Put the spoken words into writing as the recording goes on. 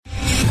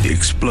the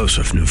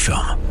explosive new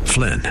film,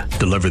 Flynn,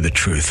 deliver the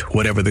truth,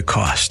 whatever the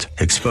cost.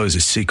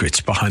 Exposes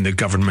secrets behind the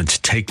government's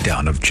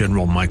takedown of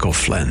General Michael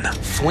Flynn.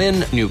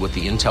 Flynn knew what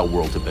the intel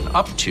world had been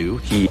up to.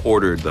 He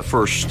ordered the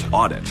first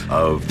audit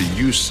of the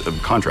use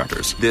of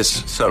contractors.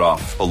 This set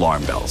off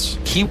alarm bells.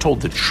 He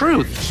told the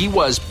truth. He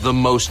was the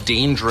most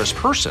dangerous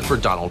person for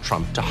Donald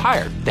Trump to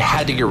hire. They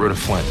had to get rid of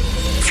Flynn.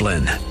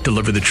 Flynn,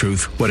 deliver the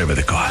truth, whatever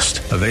the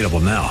cost. Available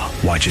now.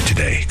 Watch it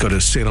today. Go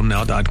to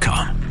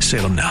salemnow.com.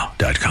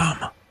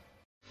 salemnow.com.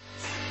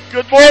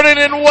 Good morning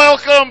and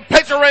welcome.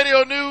 Patriot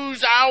Radio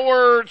News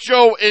Hour.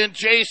 Joe and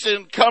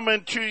Jason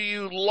coming to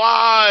you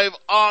live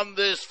on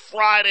this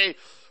Friday,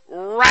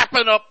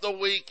 wrapping up the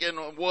week.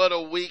 And what a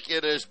week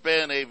it has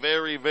been. A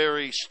very,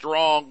 very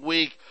strong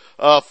week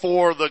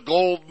for the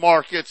gold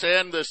markets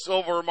and the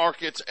silver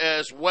markets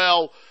as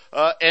well.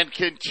 And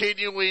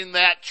continuing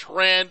that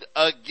trend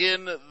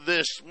again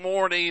this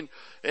morning.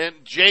 And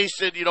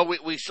Jason, you know,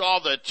 we saw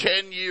the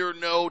 10-year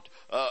note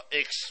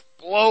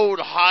explode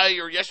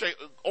higher yesterday.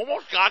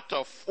 Almost got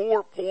to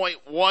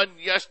 4.1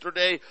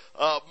 yesterday.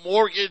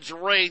 Mortgage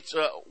rates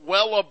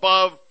well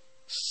above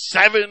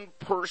 7%.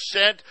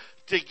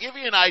 To give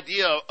you an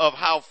idea of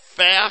how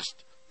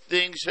fast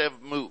things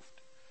have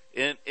moved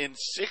in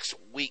 6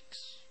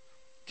 weeks,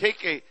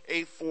 take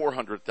a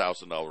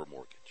 $400,000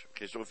 mortgage.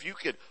 Okay, so if you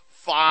could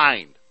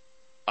find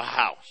a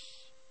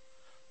house,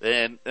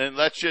 and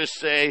let's just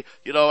say,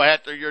 you know,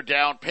 after your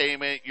down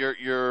payment,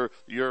 you're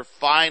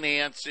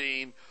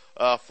financing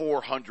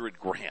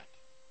 $400,000.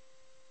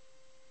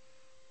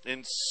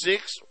 In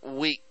 6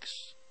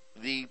 weeks,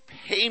 the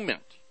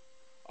payment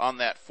on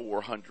that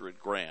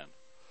 $400,000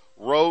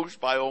 rose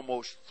by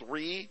almost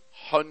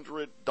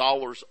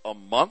 $300 a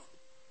month.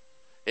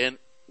 And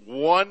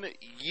 1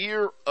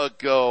 year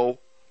ago,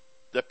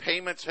 the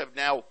payments have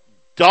now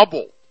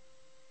doubled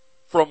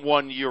from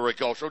 1 year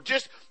ago. So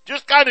just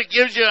kind of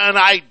gives you an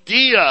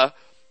idea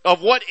of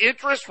what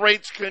interest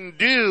rates can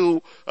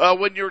do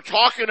when you're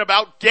talking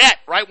about debt,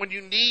 right? When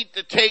you need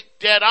to take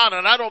debt on.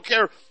 And I don't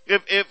care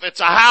if it's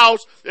a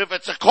house, if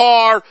it's a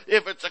car,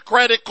 if it's a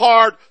credit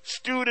card,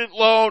 student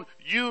loan,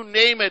 you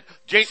name it.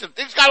 Jason,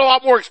 things got a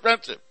lot more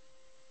expensive.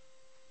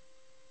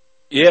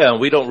 Yeah, and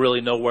we don't really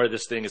know where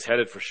this thing is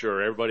headed for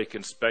sure. Everybody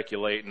can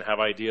speculate and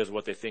have ideas of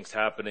what they think's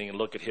happening and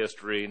look at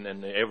history,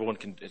 and everyone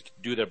can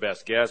do their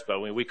best guess. But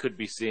I mean, we could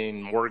be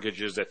seeing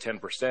mortgages at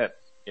 10%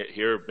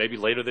 here maybe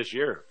later this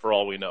year, for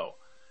all we know.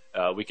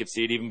 We could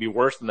see it even be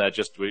worse than that.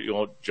 Just, you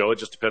know, Joe, it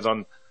just depends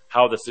on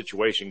how the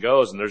situation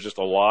goes, and there's just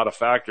a lot of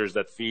factors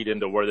that feed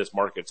into where this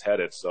market's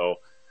headed.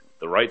 So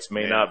the rates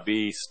may not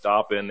be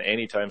stopping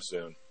anytime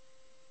soon.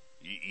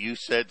 You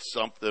said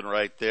something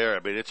right there.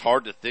 I mean, it's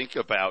hard to think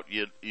about.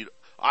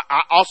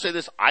 I'll say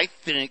this. I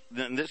think,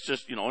 and this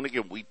just, you know, and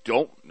again, we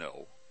don't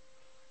know,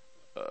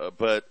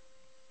 but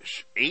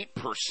 8%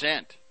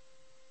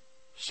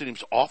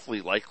 seems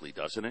awfully likely,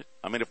 doesn't it?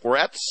 I mean, if we're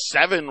at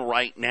 7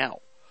 right now,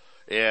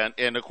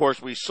 and of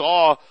course we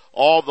saw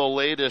all the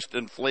latest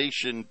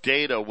inflation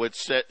data would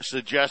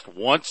suggest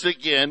once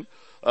again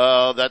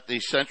that the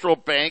central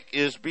bank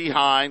is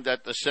behind,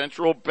 that the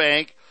central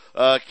bank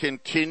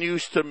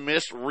continues to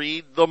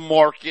misread the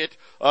market.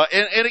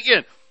 And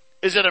again,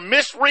 is it a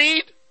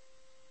misread?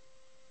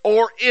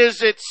 Or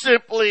is it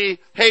simply,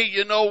 hey,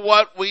 you know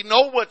what? We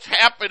know what's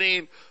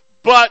happening,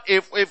 but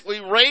if we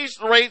raise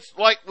the rates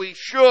like we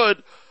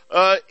should,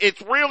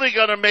 it's really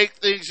going to make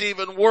things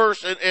even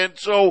worse. And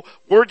so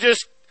we're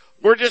just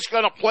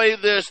going to play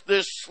this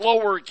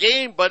slower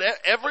game. But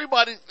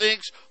everybody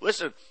thinks,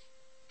 listen,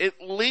 at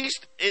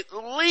least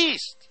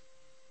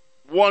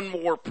 1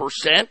 more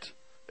percent.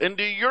 And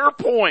to your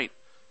point,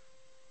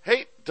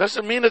 hey,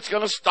 doesn't mean it's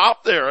going to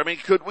stop there. I mean,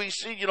 could we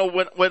see, you know,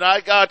 when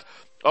I got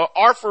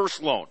our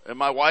first loan, and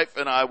my wife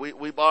and I,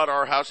 we bought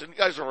our house, and you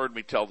guys have heard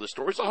me tell this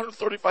story. It's a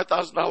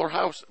 $135,000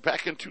 house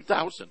back in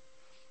 2000.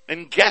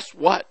 And guess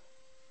what?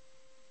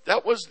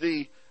 That was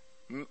the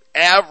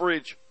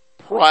average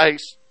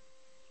price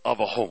of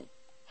a home,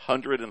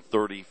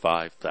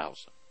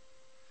 $135,000.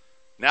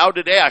 Now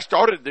today, I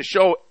started the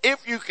show,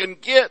 if you can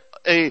get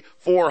a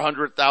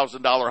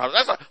 $400,000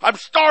 house. I'm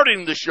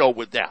starting the show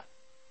with that.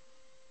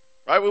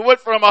 Right? We went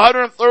from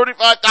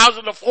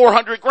 $135,000 to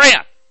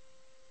 $400,000.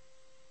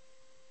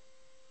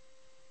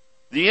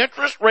 The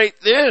interest rate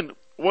then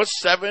was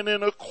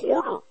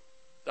 7.25%.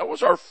 That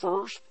was our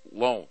first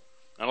loan.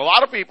 And a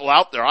lot of people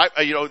out there,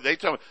 they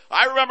tell me,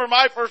 I remember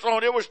my first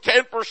loan, it was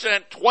 10%,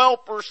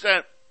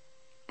 12%.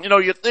 You know,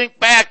 you think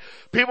back,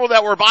 people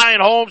that were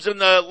buying homes in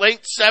the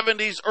late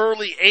 70s,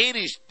 early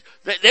 80s,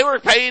 they were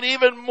paying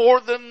even more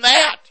than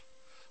that.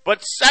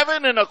 But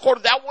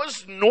 7.25%, that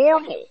was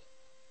normal.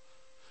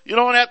 You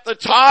know, and at the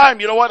time,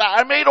 you know what,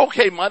 I made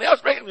okay money. I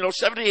was making,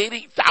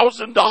 $70,000,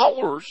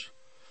 $80,000.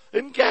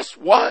 And guess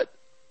what?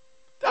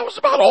 That was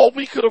about all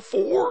we could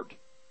afford,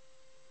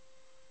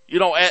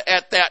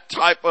 at that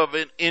type of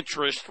an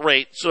interest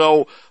rate.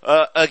 So,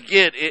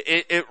 again,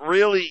 it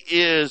really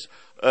is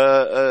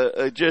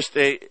just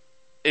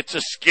it's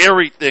a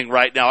scary thing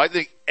right now. I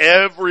think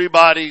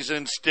everybody's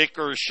in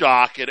sticker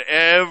shock and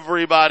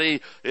everybody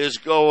is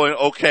going,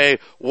 okay,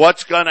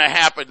 what's going to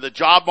happen? The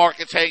job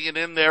market's hanging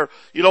in there.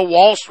 You know,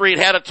 Wall Street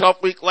had a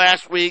tough week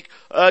last week,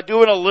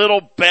 doing a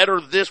little better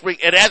this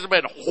week. It hasn't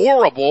been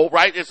horrible,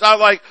 right? It's not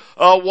like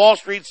Wall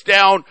Street's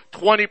down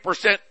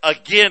 20%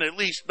 again, at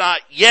least not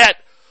yet.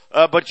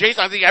 But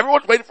Jason, I think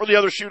everyone's waiting for the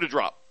other shoe to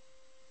drop.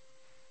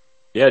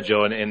 Yeah,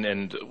 Joe,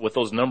 and with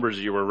those numbers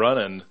you were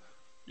running,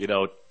 you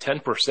know,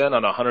 10%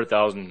 on a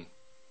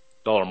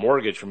 $100,000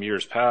 mortgage from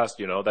years past,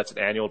 you know, that's an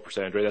annual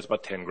percentage rate. That's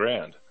about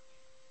 $10,000.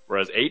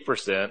 Whereas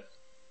 8%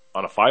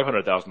 on a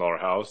 $500,000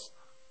 house,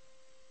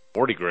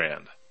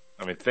 $40,000.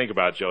 I mean, think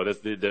about it, Joe. It's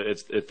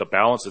the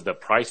balance is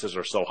that prices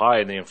are so high,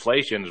 and the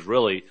inflation is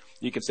really,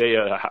 you can say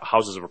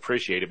houses have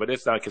appreciated, but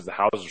it's not because the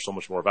houses are so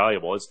much more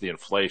valuable. It's the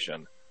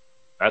inflation.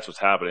 That's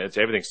what's happening. It's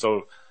everything's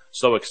so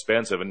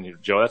expensive, and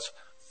Joe, that's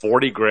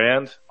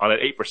 $40,000 on an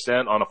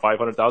 8% on a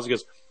 $500,000.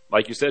 Because,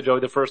 like you said, Joe,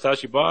 the first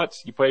house you bought,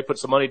 you probably put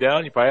some money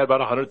down. You probably had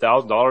about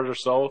 $100,000 or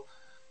so.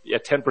 Yeah,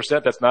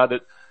 10%. That's not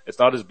it. It's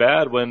not as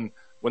bad when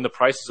the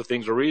prices of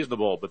things are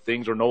reasonable, but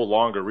things are no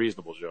longer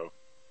reasonable, Joe.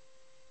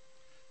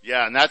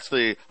 Yeah, and I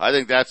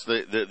think that's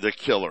the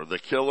killer. The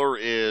killer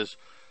is,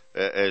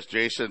 as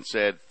Jason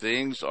said,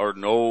 things are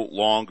no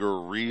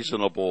longer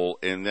reasonable,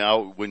 and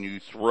now when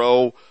you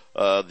throw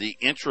the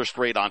interest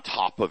rate on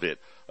top of it,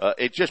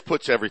 it just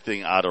puts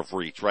everything out of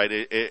reach, right?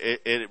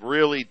 It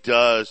really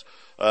does.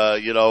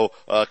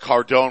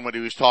 Cardone, when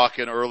he was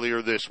talking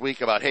earlier this week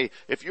about, hey,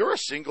 if you're a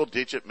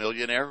single-digit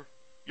millionaire,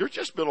 you're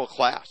just middle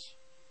class.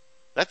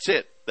 That's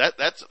it.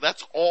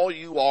 That's all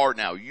you are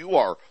now. You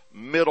are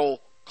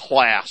middle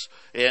class,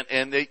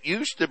 and it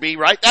used to be,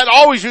 right? That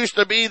always used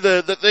to be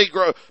the thing.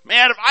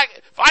 Man, if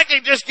I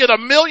could just get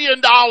 $1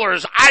 million,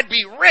 I'd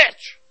be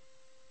rich.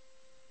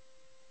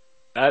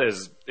 That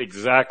is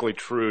exactly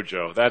true,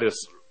 Joe. That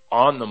is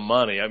on the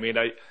money. I mean,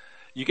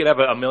 you could have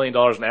 $1 million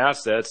in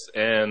assets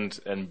and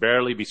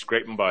barely be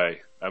scraping by.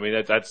 I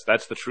mean,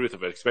 that's the truth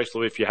of it.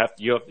 Especially if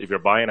if you're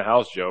buying a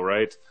house, Joe,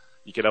 right?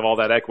 You could have all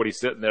that equity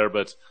sitting there,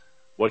 but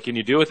what can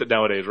you do with it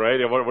nowadays, right?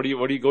 What are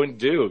you going to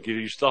do?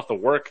 You still have to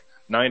work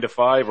 9 to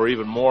 5 or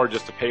even more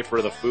just to pay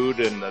for the food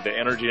and the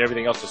energy and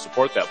everything else to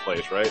support that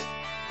place, right?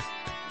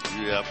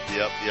 Yep.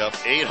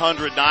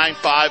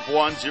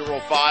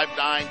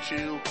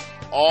 800-951-0592.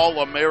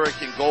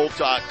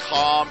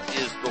 AllAmericanGold.com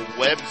is the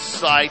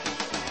website.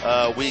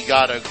 We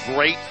got a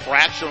great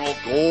fractional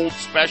gold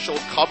special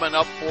coming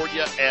up for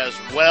you as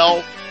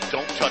well.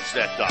 Don't touch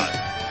that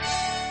dial.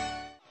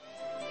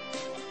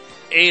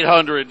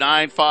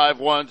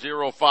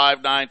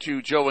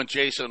 800-951-0592. Joe and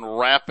Jason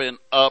wrapping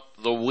up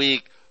the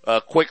week. A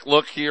quick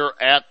look here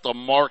at the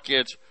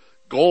markets.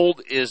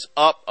 Gold is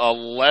up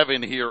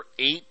 11 here,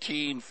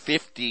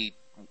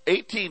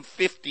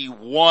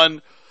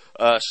 1851.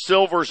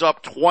 Silver's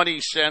up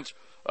 20 cents,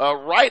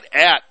 right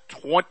at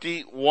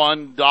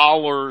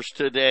 $21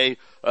 today.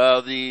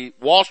 The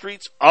Wall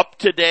Street's up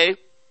today,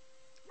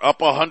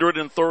 up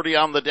 130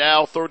 on the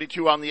Dow,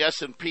 32 on the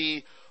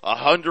S&P,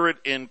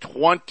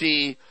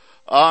 120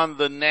 on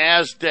the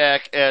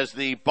NASDAQ, as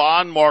the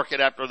bond market,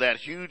 after that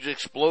huge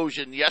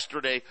explosion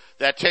yesterday,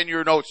 that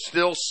 10-year note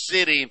still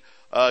sitting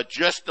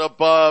just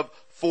above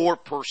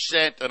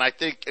 4%, and I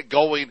think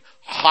going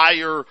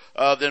higher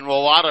than a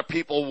lot of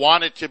people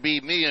want it to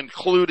be, me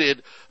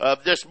included.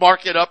 This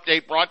market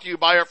update brought to you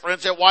by our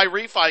friends at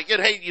YRefi. Again,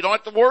 hey, you don't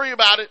have to worry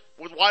about it.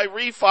 With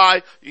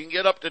YRefi, you can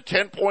get up to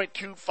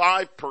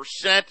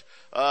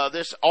 10.25%.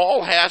 This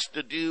all has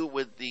to do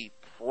with the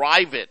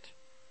private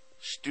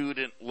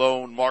student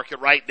loan market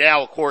right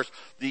now. Of course,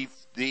 the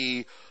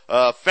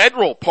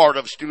federal part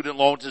of student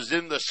loans is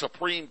in the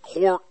Supreme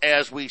Court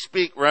as we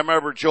speak.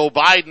 Remember Joe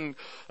Biden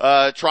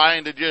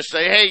trying to just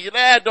say, hey,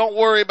 don't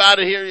worry about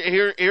it.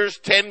 Here's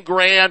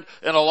 $10,000.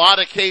 In a lot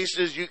of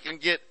cases, you can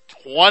get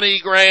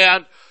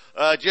 $20,000.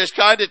 Just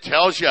kind of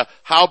tells you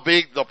how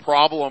big the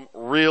problem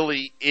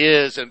really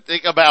is. And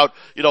think about,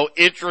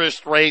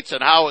 interest rates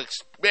and how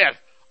man,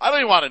 I don't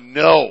even want to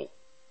know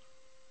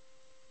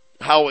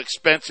how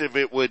expensive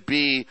it would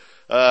be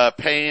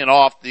paying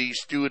off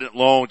these student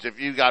loans if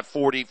you got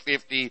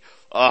 $40,000,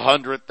 $50,000,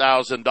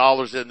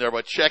 $100,000 in there.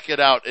 But check it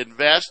out.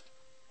 Invest.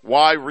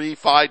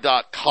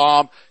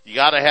 YRefi.com. You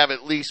got to have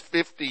at least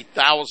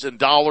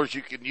 $50,000.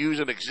 You can use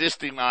an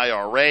existing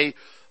IRA.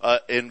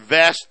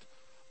 Invest,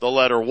 the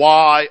letter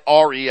Y,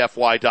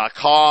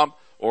 REFY.com,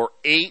 or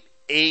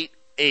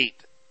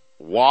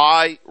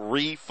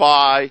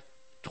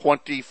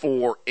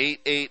 888-YRefi24.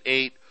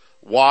 888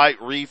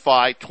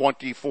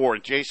 YRefi24.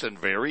 And Jason,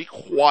 very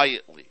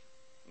quietly,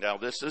 now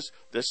this is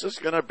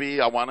going to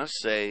be, I want to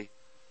say,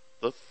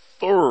 the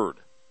third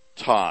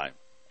time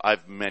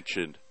I've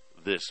mentioned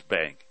this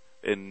bank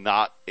in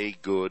not a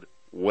good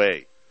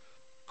way.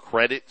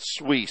 Credit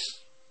Suisse.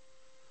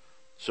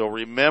 So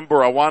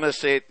remember, I want to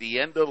say at the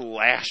end of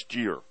last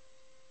year,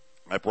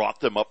 I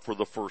brought them up for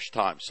the first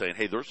time saying,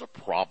 hey, there's a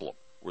problem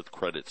with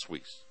Credit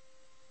Suisse.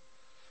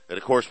 And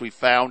of course, we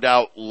found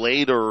out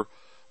later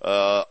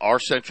our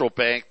central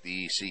bank,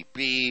 the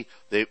ECB,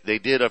 they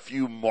did a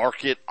few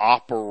market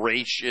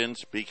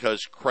operations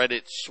because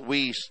Credit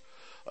Suisse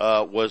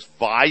was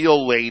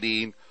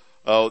violating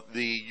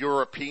the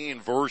European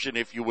version,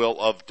 if you will,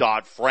 of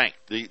Dodd-Frank.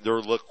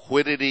 Their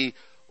liquidity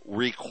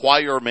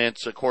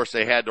requirements, of course,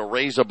 they had to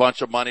raise a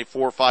bunch of money, $4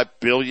 or $5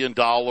 billion,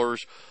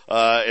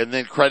 and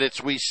then Credit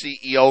Suisse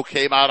CEO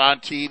came out on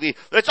TV.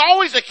 It's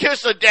always a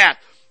kiss of death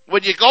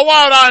when you go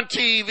out on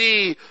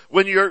TV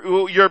when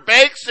your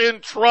bank's in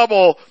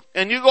trouble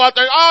and you go out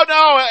there. Oh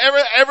no,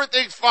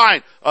 everything's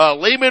fine.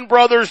 Lehman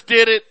Brothers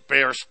did it.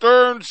 Bear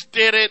Stearns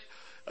did it.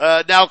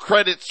 Now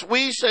Credit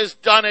Suisse has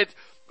done it,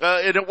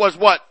 and it was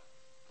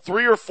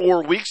 3 or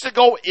 4 weeks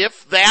ago,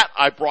 if that.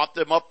 I brought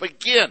them up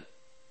again.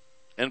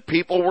 And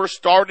people were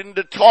starting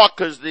to talk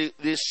because the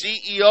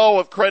CEO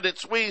of Credit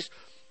Suisse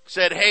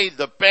said, hey,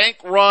 the bank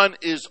run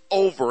is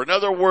over. In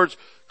other words,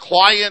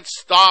 clients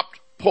stopped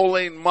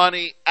pulling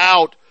money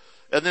out.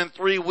 And then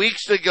 3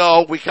 weeks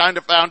ago, we kind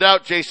of found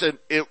out, Jason,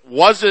 it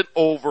wasn't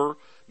over.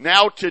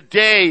 Now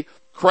today,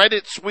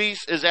 Credit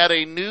Suisse is at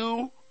a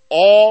new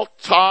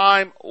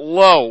all-time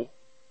low.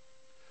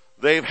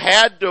 They've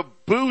had to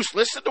boost.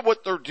 Listen to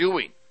what they're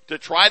doing to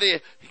try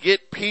to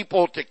get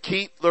people to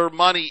keep their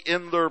money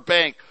in their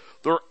bank.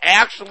 They're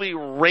actually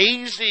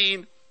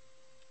raising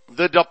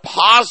the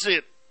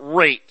deposit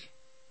rate.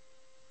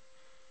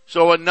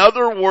 So in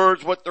other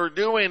words, what they're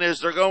doing is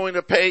they're going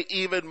to pay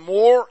even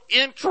more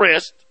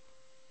interest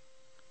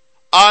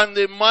on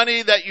the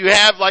money that you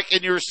have, like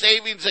in your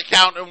savings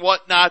account and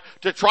whatnot,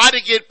 to try to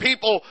get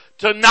people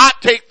to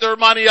not take their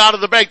money out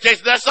of the bank.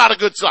 Jason, that's not a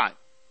good sign.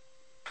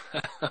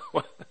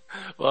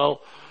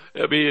 Well,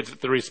 I mean, it's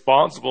the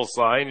responsible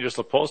sign. You're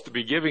supposed to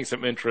be giving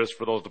some interest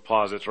for those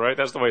deposits, right?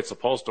 That's the way it's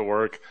supposed to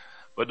work.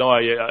 But no,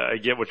 I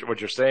get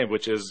what you're saying,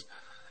 which is,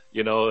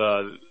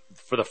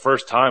 for the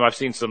first time, I've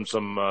seen some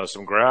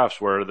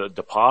graphs where the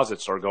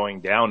deposits are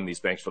going down in these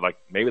banks for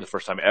maybe the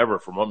first time ever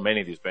for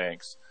many of these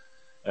banks,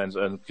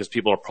 and because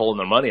people are pulling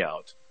their money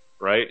out,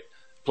 right?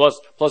 Plus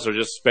they're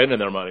just spending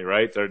their money,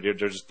 right? They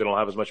don't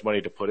have as much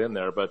money to put in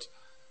there. But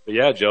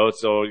yeah, Joe.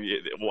 So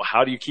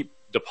how do you keep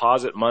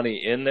deposit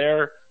money in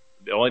there?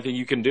 The only thing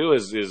you can do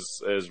is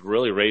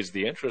really raise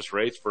the interest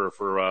rates for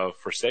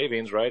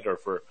savings, right, or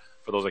for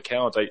those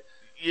accounts.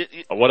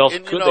 What else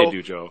could they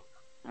do, Joe?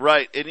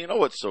 Right, and you know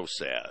what's so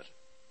sad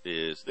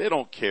is they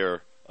don't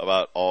care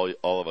about all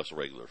of us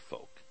regular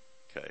folk.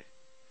 Okay,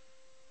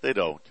 they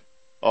don't.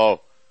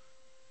 Oh,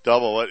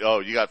 double it. Oh,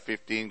 you got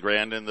 15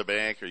 grand in the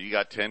bank, or you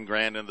got 10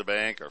 grand in the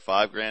bank, or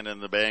 5 grand in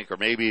the bank, or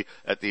maybe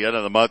at the end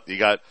of the month you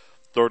got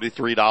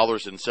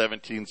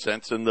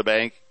 $33.17 in the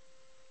bank.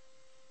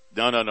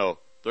 No.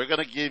 They're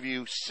going to give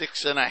you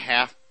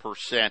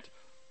 6.5%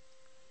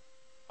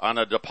 on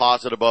a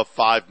deposit above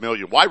 $5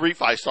 million. Why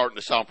refi starting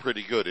to sound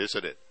pretty good,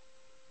 isn't it?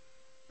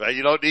 Right?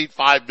 You don't need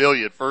 $5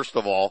 million, first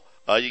of all.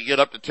 You get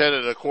up to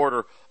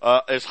 10.25%,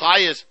 as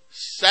high as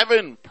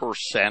 7%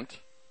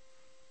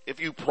 if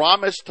you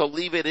promise to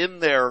leave it in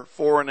there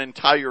for an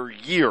entire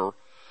year,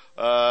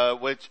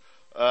 which,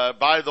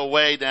 by the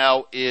way,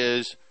 now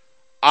is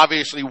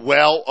obviously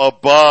well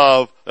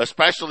above,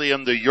 especially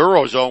in the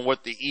Eurozone,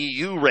 what the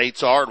EU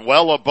rates are, and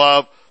well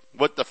above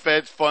what the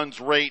Fed's funds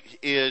rate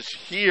is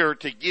here.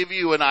 To give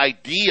you an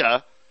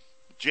idea,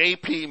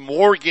 J.P.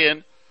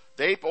 Morgan,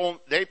 they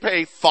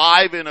pay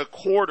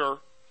 5.25%.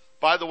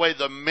 By the way,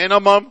 the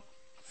minimum,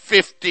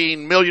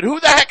 $15 million. Who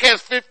the heck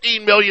has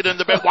 $15 million in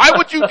the bank? Why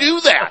would you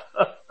do that?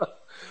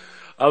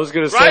 I was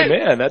going to say,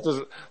 man, that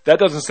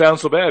doesn't sound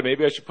so bad.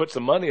 Maybe I should put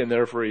some money in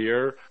there for a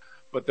year.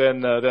 But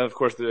then of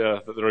course,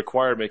 the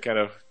requirement kind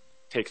of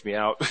takes me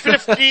out.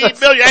 $15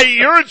 million. Hey,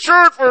 you're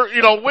insured for,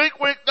 wink,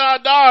 wink,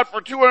 nod, nod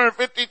for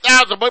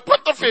 $250,000, but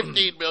put the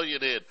 $15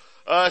 million in.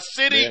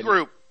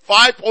 Citigroup,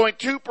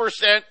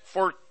 5.2%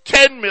 for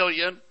 $10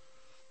 million.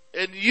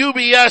 And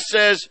UBS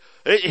says,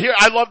 here,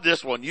 I love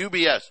this one,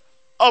 UBS,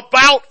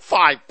 about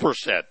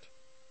 5%.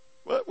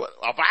 What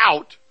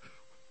about?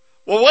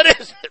 Well, what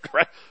is it?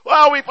 Right?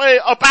 Well, we pay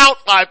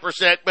about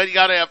 5%, but you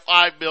got to have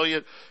 $5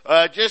 million.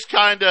 Just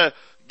kind of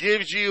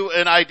gives you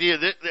an idea.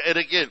 And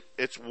again,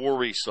 it's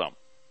worrisome.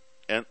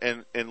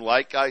 And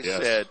like I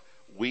said,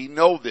 we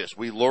know this.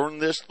 We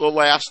learned this the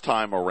last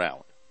time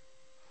around.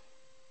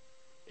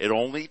 It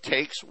only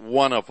takes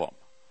one of them.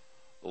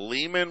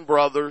 Lehman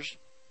Brothers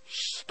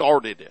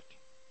started it.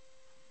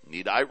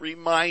 Need I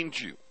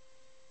remind you,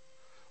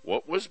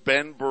 what was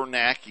Ben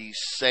Bernanke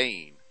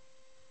saying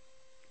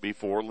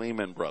before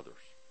Lehman Brothers?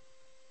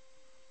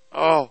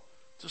 Oh,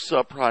 it's a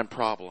subprime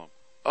problem.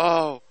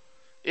 Oh,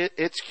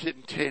 it's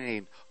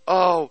contained.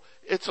 Oh,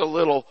 it's a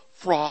little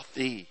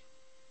frothy.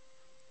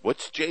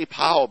 What's Jay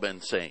Powell been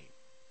saying?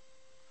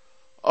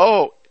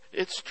 Oh,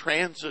 it's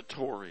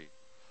transitory.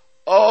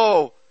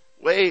 Oh,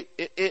 wait,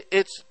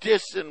 it's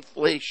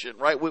disinflation,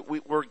 right?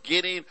 We're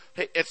getting,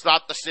 hey, it's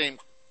not the same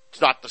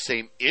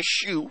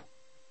issue,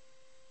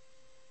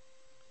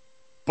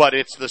 but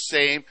it's the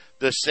same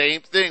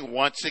thing.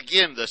 Once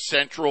again, the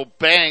central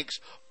banks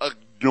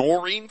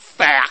ignoring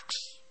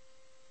facts,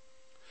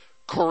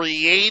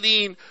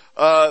 creating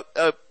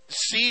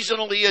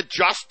seasonally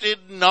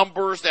adjusted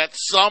numbers that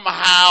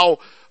somehow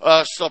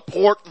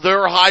support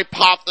their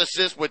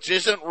hypothesis, which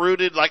isn't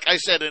rooted, like I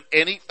said, in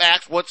any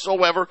facts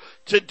whatsoever.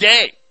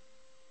 Today,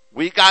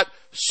 we got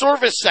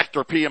service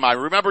sector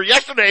PMI. Remember,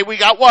 yesterday we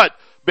got what?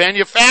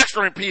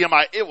 Manufacturing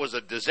PMI. It was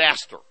a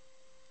disaster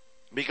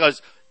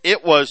because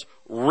it was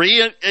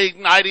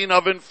reigniting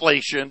of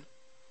inflation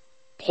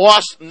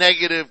plus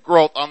negative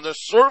growth. On the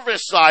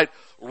service side,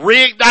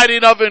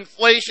 reigniting of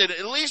inflation.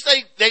 At least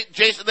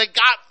Jason, they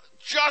got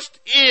just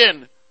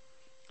in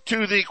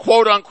to the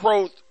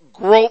quote-unquote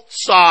growth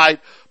side,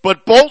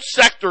 but both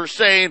sectors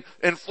saying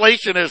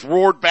inflation has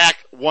roared back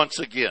once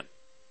again.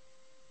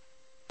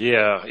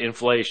 Yeah,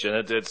 inflation.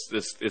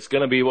 It's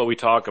going to be what we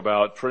talk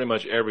about pretty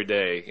much every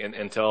day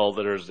until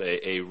there's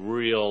a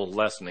real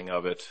lessening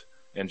of it.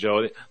 And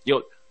Joe,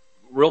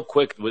 real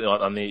quick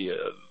on the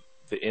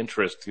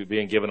interest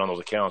being given on those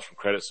accounts from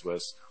Credit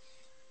Suisse,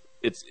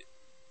 it's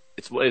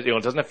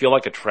doesn't it feel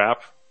like a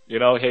trap?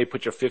 Hey,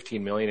 put your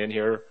 $15 million in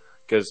here,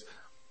 because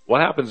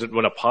what happens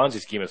when a Ponzi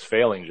scheme is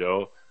failing,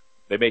 Joe?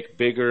 They make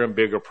bigger and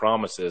bigger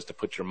promises to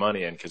put your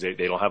money in because they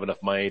don't have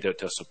enough money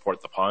to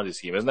support the Ponzi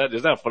scheme. Isn't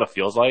that what it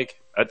feels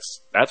like?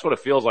 That's what it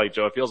feels like,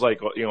 Joe. It feels like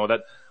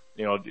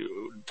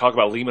talk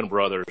about Lehman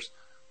Brothers.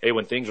 Hey,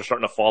 when things are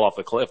starting to fall off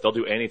the cliff, they'll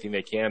do anything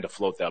they can to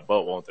float that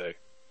boat, won't they?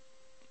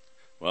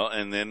 Well,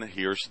 and then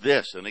here's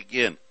this, and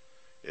again,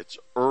 it's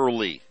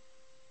early.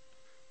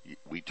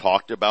 We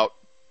talked about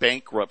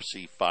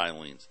bankruptcy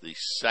filings, the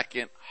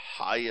second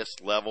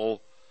highest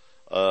level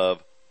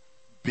of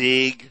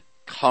big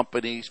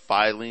companies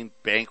filing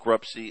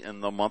bankruptcy in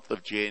the month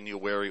of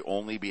January,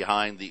 only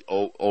behind the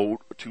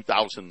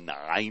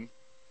 2009,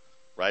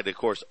 right? Of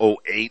course,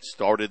 2008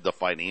 started the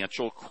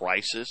financial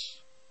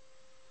crisis.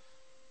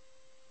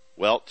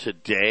 Well,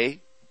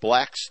 today,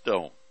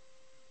 Blackstone,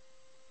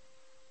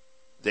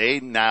 they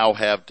now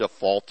have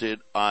defaulted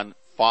on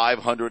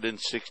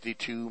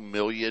 $562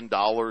 million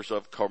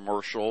of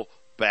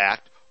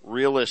commercial-backed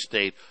real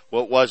estate.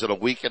 What was it, a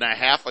week and a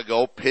half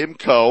ago?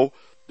 PIMCO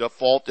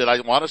defaulted, I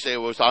want to say it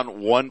was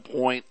on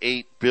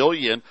 $1.8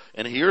 billion.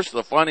 And here's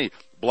the funny,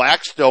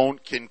 Blackstone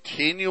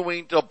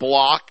continuing to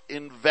block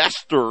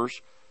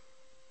investors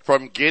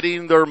from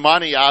getting their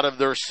money out of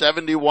their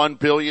 $71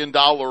 billion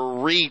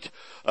REIT.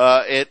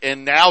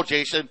 And now,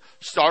 Jason,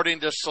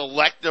 starting to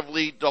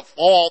selectively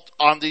default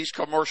on these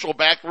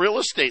commercial-backed real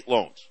estate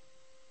loans.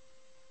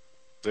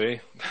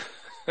 See?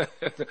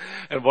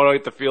 And what I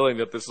get the feeling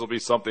that this will be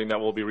something that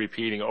we'll be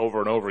repeating over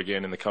and over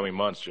again in the coming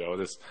months, Joe.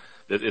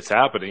 It's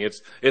happening.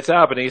 It's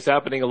happening. It's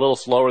happening a little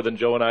slower than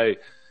Joe and I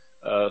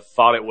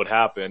thought it would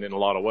happen in a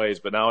lot of ways.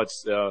 But now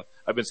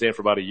I've been saying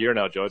for about a year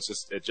now, Joe.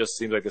 It just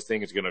seems like this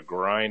thing is going to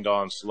grind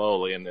on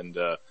slowly, and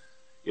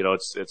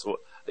it's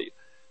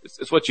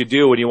what you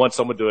do when you want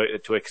someone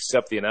to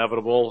accept the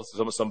inevitable,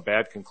 some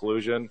bad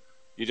conclusion.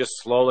 You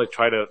just slowly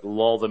try to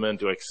lull them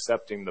into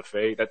accepting the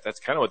fate. That's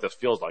kind of what this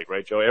feels like,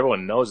 right, Joe?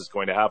 Everyone knows it's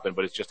going to happen,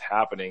 but it's just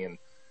happening, and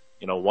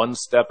one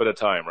step at a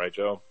time, right,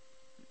 Joe?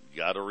 You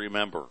got to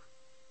remember,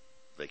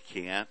 they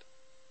can't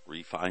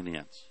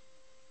refinance.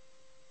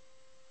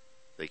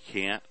 They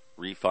can't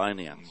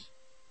refinance.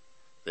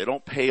 They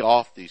don't pay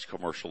off these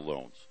commercial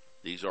loans.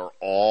 These are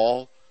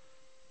all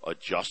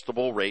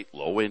adjustable rate,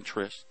 low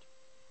interest,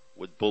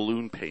 with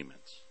balloon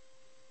payments.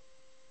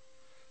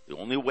 The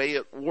only way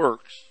it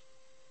works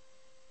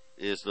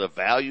is the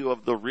value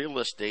of the real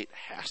estate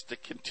has to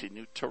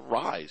continue to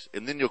rise.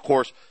 And then, of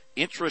course,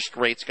 interest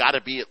rates got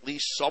to be at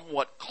least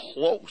somewhat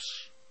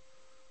close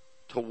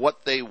to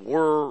what they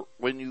were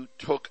when you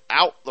took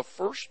out the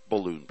first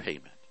balloon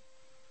payment.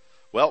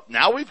 Well,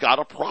 now we've got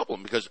a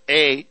problem because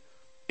A,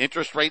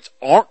 interest rates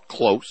aren't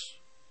close,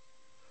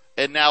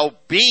 and now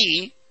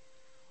B,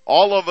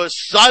 all of a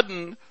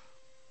sudden,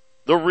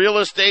 the real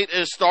estate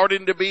is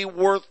starting to be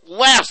worth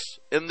less,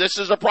 and this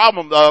is a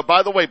problem.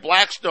 By the way,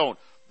 Blackstone,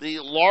 the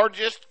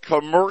largest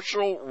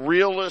commercial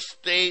real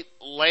estate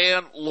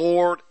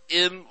landlord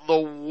in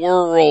the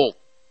world.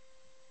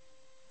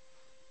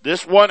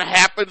 This one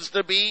happens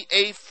to be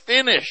a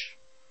Finnish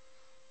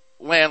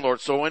landlord.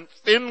 So in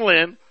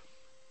Finland,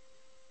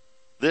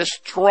 this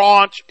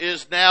tranche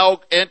is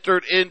now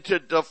entered into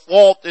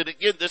default. And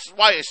again, this is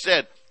why I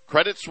said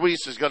Credit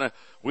Suisse is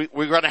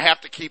we're going to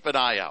have to keep an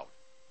eye out.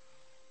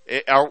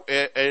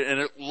 And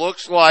it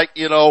looks like,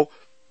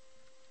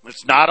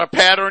 it's not a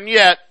pattern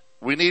yet.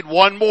 We need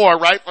one more,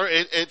 right?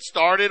 It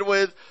started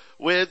with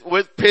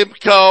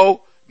PIMCO.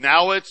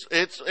 Now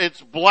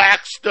it's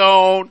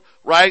Blackstone,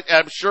 right?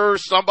 I'm sure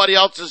somebody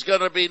else is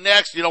going to be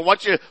next.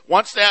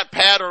 Once that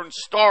pattern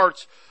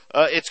starts,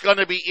 it's going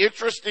to be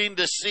interesting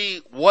to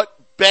see what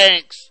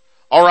banks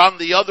are on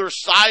the other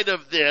side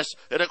of this.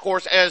 And of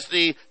course, as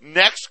the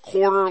next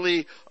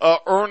quarterly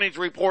earnings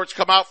reports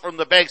come out from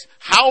the banks,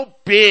 how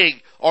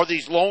big are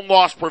these loan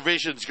loss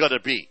provisions going to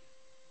be?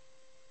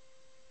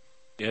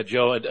 Yeah,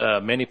 Joe,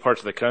 many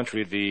parts of the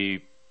country,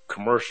 the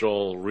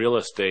commercial real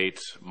estate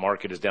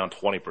market is down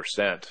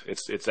 20%.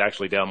 It's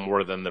actually down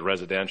more than the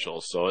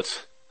residential. So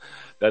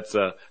that's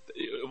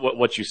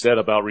what you said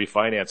about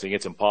refinancing.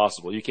 It's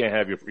impossible. You can't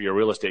have your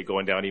real estate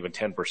going down even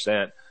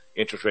 10%,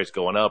 interest rates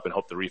going up, and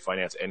hope to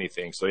refinance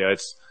anything. So yeah,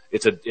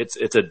 it's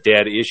a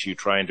dead issue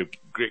trying to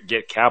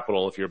get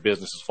capital if your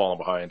business is falling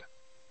behind.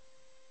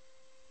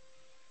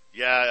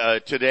 Yeah,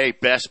 today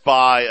Best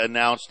Buy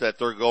announced that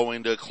they're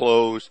going to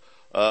close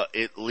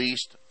at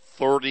least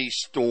 30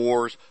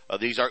 stores.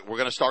 We're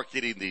going to start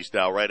getting these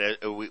now, right?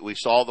 We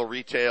saw the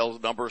retail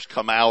numbers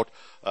come out.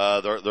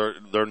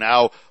 They're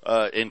now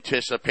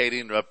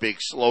anticipating a big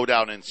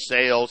slowdown in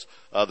sales.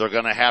 They're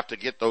going to have to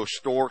get those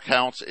store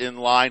counts in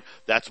line.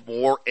 That's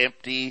more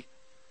empty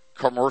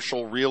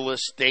commercial real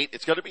estate.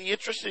 It's going to be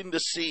interesting to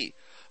see.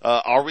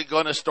 Are we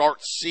going to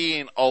start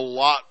seeing a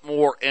lot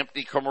more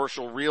empty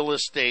commercial real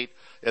estate?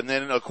 And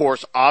then, of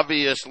course,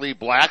 obviously,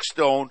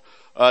 Blackstone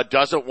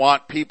doesn't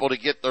want people to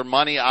get their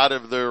money out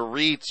of their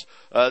REITs.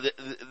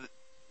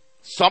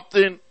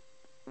 Something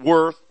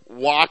worth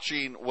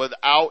watching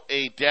without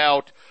a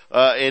doubt.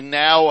 And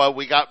now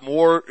we got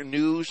more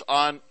news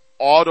on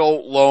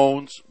auto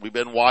loans. We've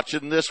been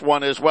watching this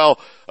one as well.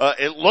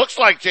 It looks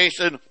like,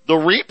 Jason, the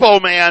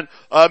repo man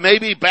may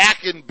be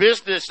back in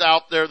business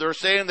out there. They're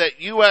saying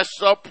that U.S.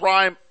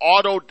 subprime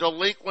auto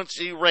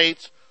delinquency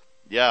rates,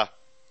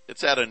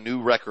 it's at a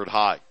new record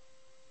high.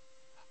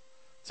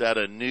 It's at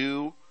a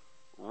new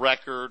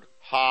record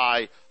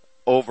high.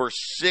 Over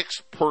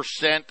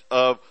 6%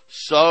 of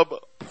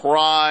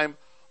subprime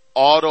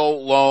auto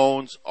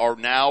loans are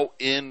now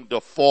in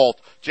default.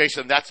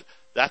 Jason, that's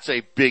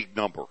a big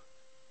number.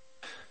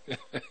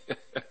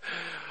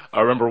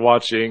 I remember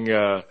watching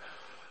The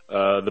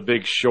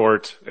Big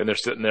Short, and they're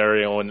sitting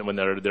there, when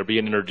they're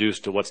being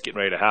introduced to what's getting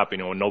ready to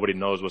happen, when nobody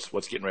knows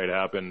what's getting ready to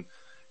happen,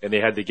 and they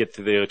had to get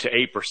to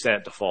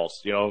 8%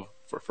 defaults,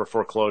 for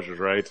foreclosures,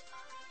 right?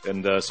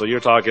 And so you're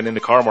talking in the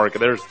car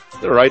market, we're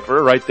right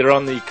there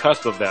on the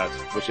cusp of that,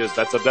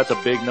 that's a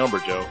big number,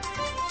 Joe.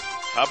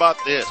 How about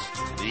this?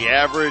 The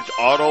average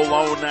auto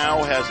loan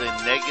now has a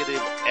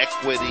negative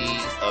equity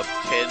of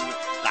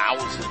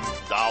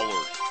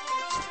 $10,000.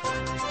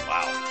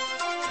 Wow.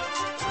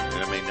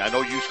 I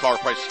know used car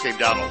prices came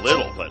down a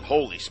little, but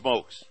holy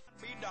smokes.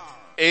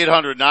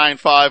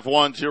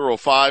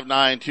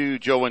 800-951-0592,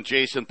 Joe and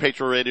Jason,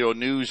 Patriot Radio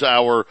News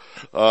Hour,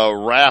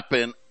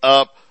 wrapping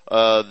up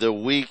the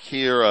week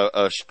here,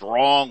 a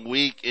strong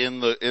week in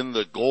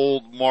the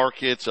gold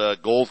markets.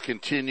 Gold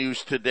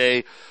continues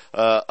today,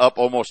 up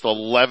almost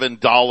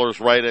 $11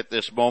 right at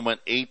this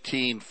moment,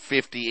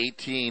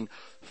 $18.50,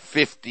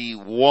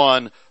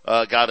 $18.51.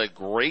 Got a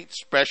great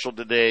special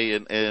today,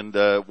 and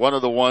one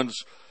of the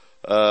ones,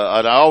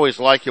 and I always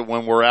like it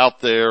when we're out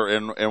there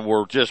and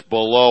we're just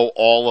below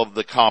all of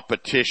the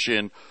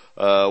competition.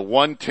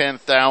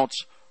 1/10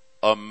 ounce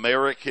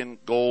American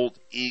Gold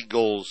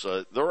Eagles.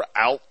 They're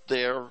out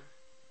there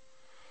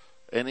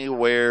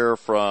anywhere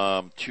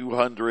from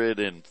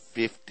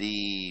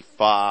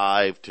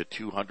 $255 to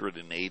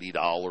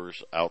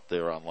 $280 out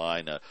there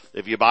online.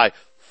 If you buy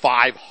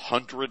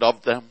 500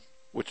 of them,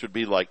 which would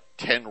be like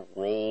 10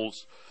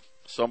 rolls,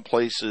 some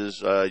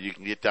places you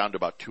can get down to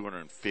about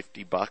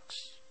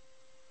 $250.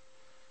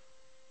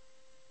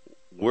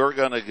 We're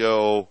going to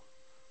go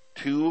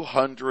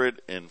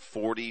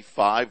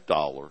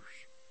 $245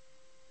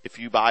 if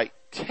you buy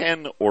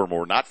 10 or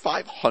more, not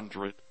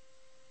 500,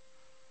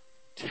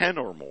 10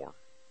 or more,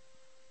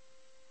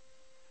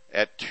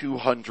 at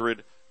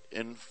 $240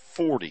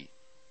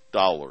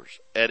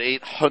 at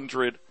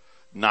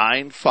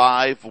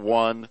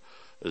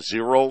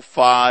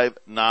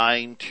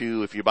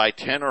 800-951-0592. If you buy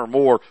 10 or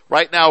more,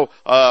 right now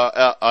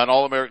on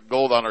All American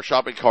Gold on our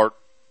shopping cart,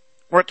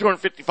 we're at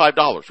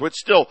 $255, which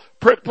still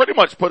pretty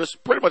much put us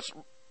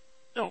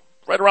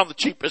right around the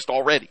cheapest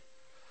already.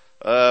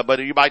 But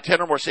if you buy 10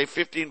 or more, say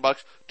 $15,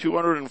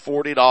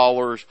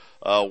 $240,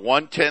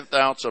 1/10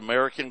 ounce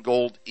American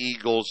Gold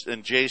Eagles.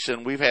 And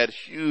Jason, we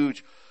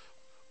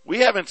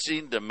haven't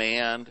seen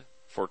demand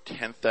for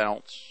 10th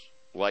ounce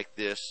like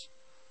this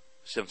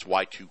since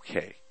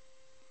Y2K.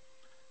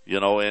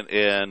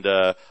 And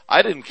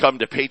I didn't come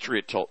to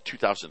Patriot till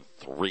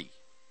 2003.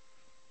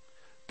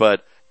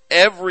 But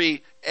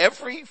every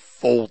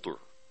folder,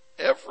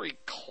 every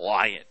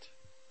client,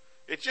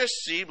 it just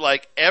seemed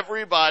like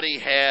everybody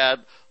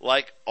had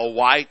like a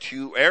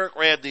Y2. Eric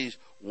ran these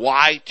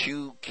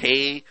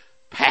Y2K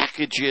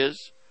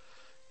packages.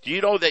 Do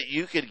you know that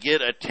you could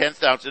get a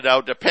 10th ounce?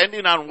 Now,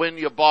 depending on when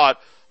you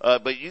bought,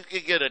 but you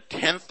could get a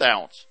 10th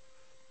ounce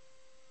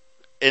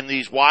in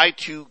these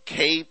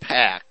Y2K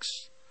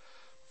packs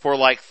for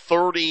like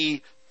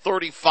 30,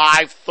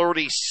 35,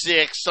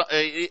 36,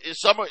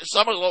 some of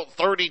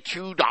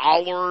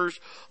 $32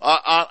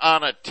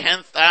 on a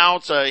 10th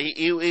ounce.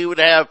 He would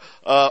have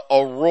a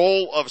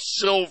roll of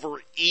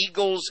Silver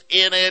Eagles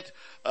in it.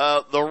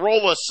 The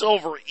roll of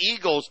Silver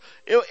Eagles,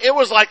 it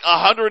was like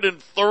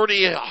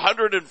 $130,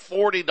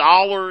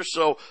 $140.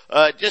 So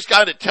it just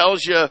kind of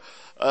tells you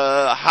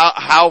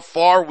how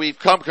far we've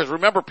come. Because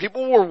remember,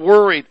 people were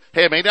worried,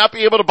 hey, I may not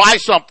be able to buy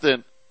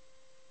something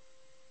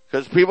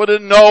because people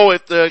didn't know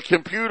if the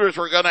computers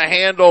were going to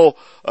handle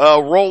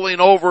rolling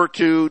over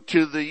to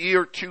the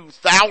year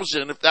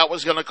 2000, if that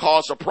was going to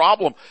cause a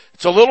problem.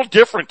 It's a little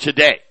different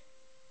today,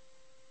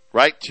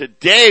 right?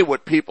 Today,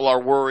 what people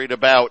are worried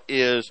about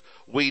is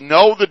we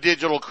know the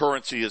digital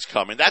currency is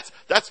coming. That's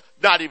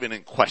not even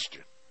in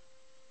question.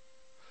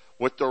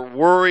 What they're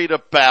worried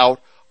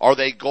about, are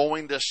they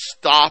going to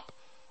stop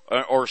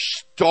or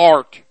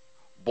start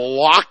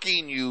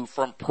blocking you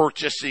from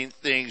purchasing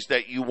things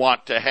that you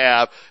want to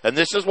have? And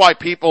this is why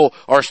people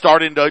are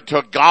starting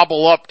to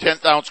gobble up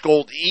 10th ounce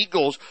gold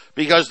Eagles,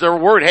 because they're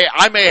worried, hey,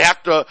 I may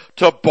have to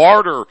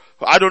barter,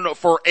 I don't know,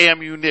 for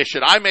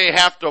ammunition. I may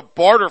have to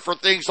barter for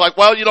things like,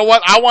 well, you know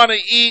what, I want to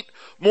eat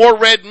more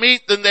red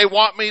meat than they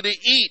want me to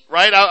eat,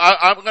 right?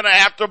 I'm going to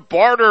have to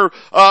barter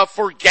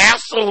for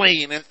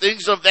gasoline and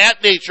things of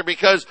that nature,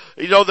 because,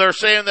 you know, they're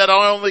saying that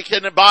I only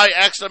can buy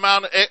X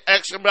amount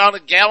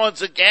of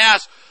gallons of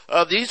gas.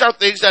 These are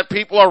things that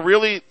people are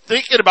really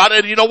thinking about.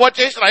 And you know what,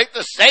 Jason? I hate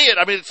to say it.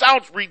 I mean, it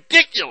sounds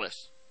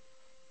ridiculous,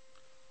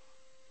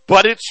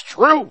 but it's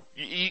true.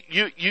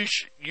 You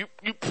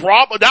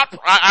probably not.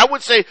 I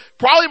would say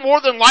probably more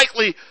than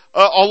likely,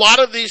 a lot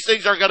of these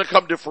things are going to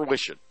come to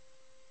fruition.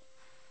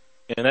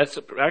 And that's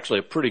actually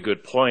a pretty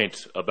good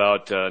point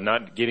about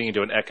not getting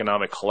into an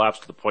economic collapse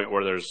to the point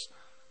where there's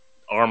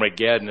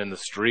Armageddon in the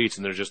streets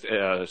and there's just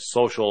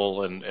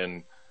social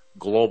and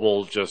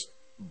global just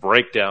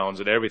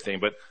breakdowns and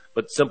everything.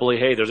 But simply,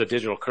 hey, there's a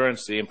digital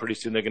currency, and pretty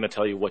soon they're going to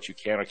tell you what you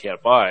can or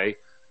can't buy.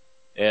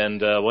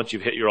 And once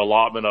you've hit your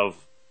allotment of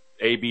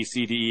A, B,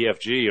 C, D, E, F,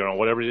 G, or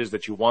whatever it is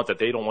that you want that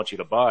they don't want you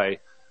to buy,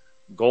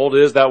 gold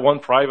is that one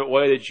private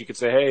way that you could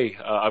say, hey,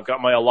 I've got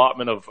my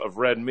allotment of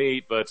red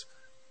meat, but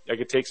I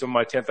could take some of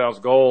my 10th ounce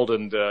gold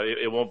and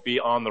it won't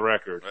be on the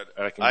record.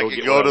 I can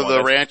go to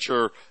the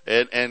rancher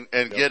and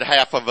get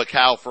half of a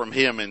cow from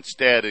him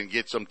instead and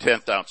get some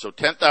 10th ounce. So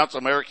 10th ounce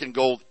American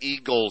Gold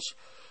Eagles,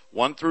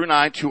 1 through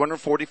 9,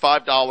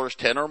 $245,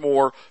 10 or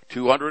more,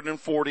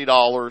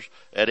 $240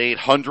 at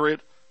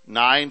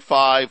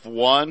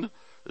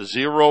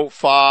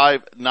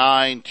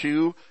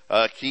 800-951-0592.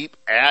 Keep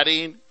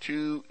adding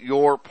to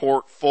your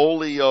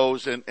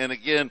portfolios. And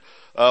again,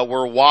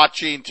 we're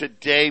watching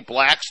today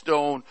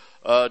Blackstone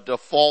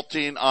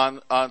defaulting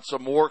on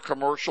some more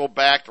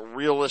commercial-backed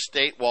real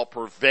estate while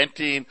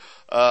preventing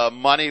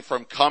money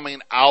from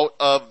coming out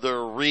of the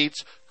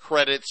REITs.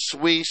 Credit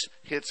Suisse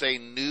hits a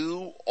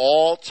new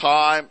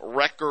all-time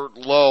record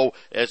low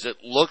as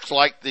it looks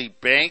like the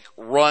bank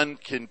run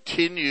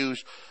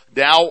continues,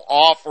 now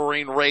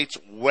offering rates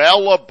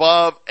well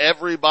above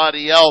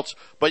everybody else.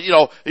 But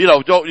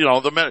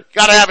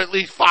gotta have at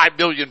least $5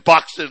 million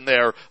in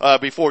there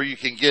before you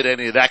can get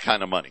any of that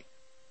kind of money.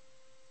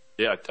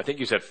 Yeah, I think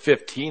you said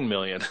 15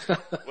 million.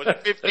 Was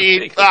it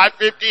 15?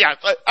 50? Yeah,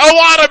 a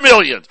lot of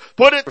millions.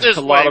 Put it this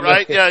way,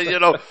 right? Yeah,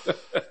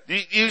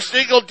 you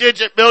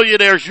single-digit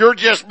millionaires, you're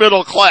just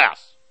middle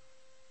class.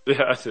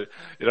 Yeah, they're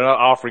not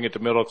offering it to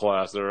middle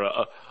class. They're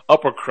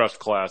upper crust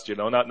class.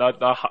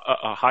 Not a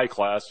high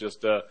class.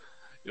 Just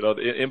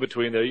in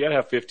between there. You got to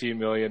have 15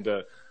 million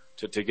to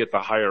get the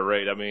higher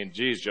rate. I mean,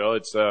 geez, Joe,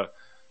 it's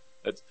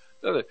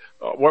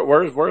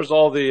where's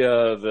all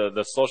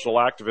the social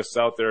activists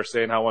out there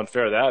saying how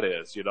unfair that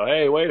is?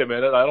 Hey, wait a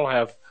minute, I don't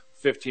have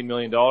 $15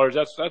 million.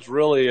 That's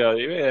really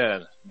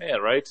man,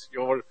 right?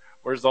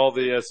 Where's all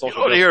the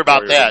social? You don't hear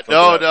about that.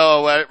 No,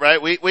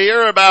 right? We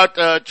hear about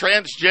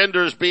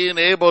transgenders being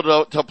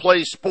able to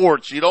play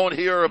sports. You don't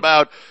hear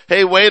about,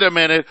 hey, wait a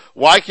minute,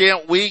 why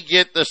can't we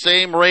get the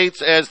same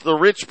rates as the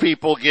rich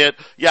people get?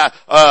 Yeah,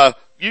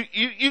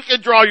 you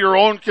can draw your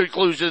own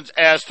conclusions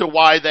as to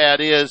why that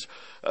is.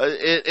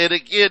 And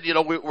again,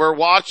 we're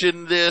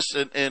watching this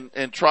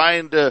and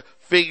trying to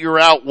figure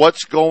out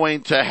what's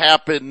going to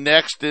happen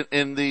next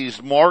in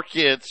these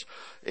markets.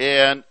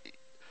 And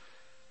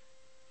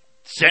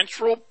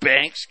central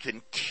banks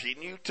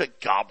continue to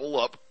gobble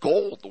up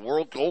gold. The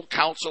World Gold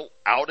Council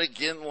out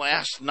again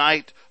last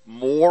night.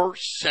 More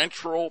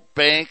central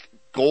bank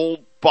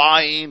gold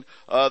buying.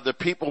 The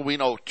people we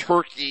know,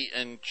 Turkey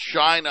and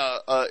China,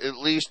 at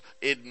least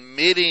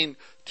admitting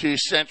to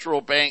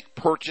central bank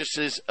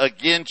purchases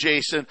again,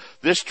 Jason.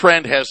 This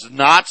trend has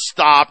not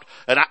stopped,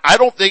 and I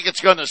don't think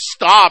it's going to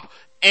stop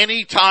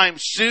anytime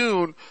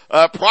soon,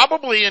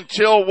 probably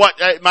until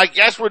my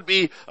guess would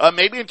be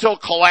maybe until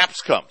collapse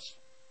comes.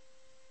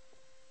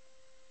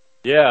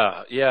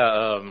 Yeah.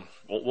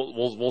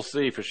 We'll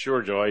see for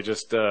sure, Joe. I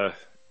just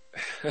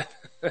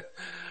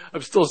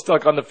I'm still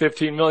stuck on the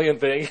 15 million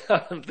thing.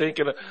 I'm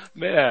thinking,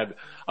 man,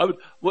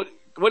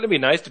 wouldn't it be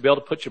nice to be able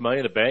to put your money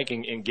in the bank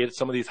and get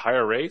some of these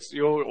higher rates?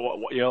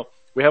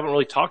 We haven't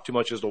really talked too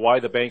much as to why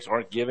the banks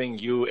aren't giving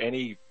you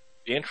any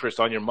interest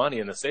on your money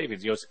in the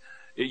savings. It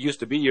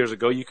used to be years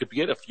ago you could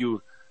get a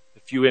few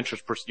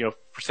interest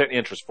percent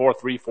interest, 4,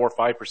 3, 4,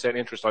 5%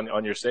 interest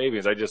on your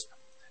savings.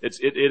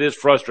 It is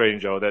frustrating,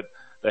 Joe, that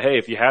hey,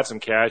 if you had some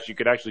cash, you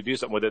could actually do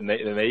something with it,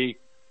 and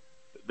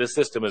this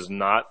system is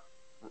not.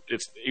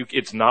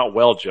 It's not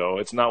well, Joe.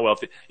 It's not well.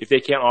 If they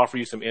can't offer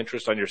you some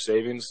interest on your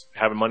savings,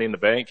 having money in the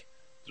bank,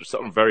 there's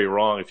something very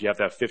wrong if you have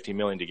to have $50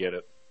 million to get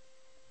it.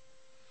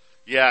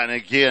 Yeah, and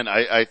again,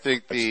 I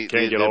think the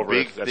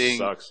big thing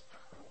sucks.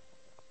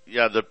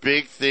 Yeah, the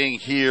big thing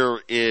here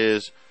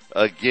is,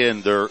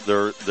 again, their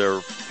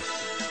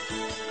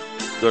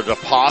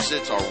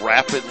deposits are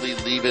rapidly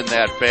leaving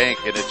that bank,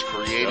 and it's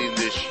creating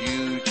this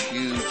huge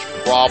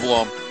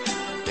problem.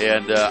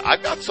 And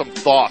I've got some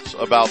thoughts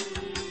about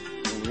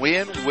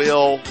when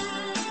will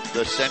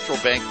the central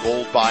bank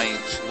gold buying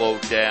slow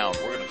down.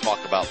 We're going to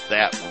talk about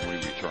that when we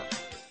return.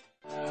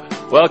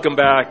 Welcome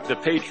back to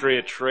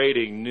Patriot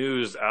Trading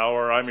News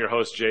Hour. I'm your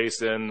host,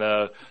 Jason.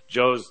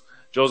 Joe's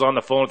on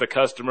the phone with a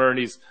customer, and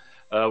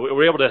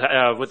we're able to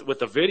have, with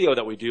the video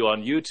that we do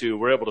on YouTube,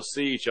 we're able to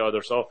see each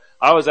other. So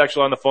I was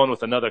actually on the phone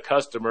with another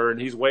customer,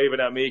 and he's waving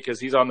at me because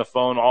he's on the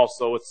phone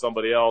also with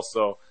somebody else.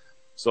 So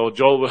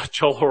Joel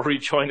will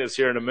rejoin us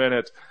here in a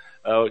minute.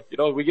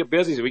 We get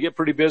busy. We get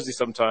pretty busy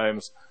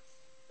sometimes.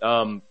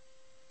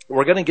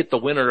 We're going to get the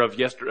winner of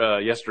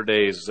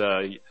yesterday's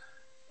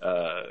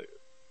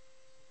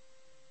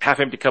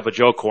half-empty cup of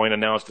Joe coin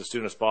announced as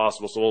soon as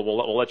possible. So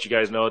we'll let you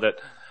guys know that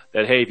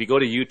hey, if you go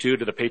to YouTube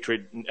to the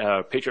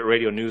Patriot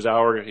Radio News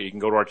Hour, you can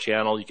go to our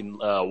channel. You can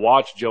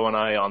watch Joe and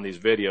I on these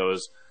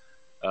videos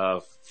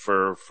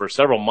for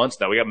several months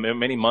now. We got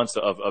many months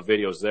of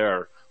videos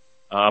there.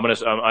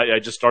 I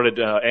just started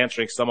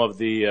answering some of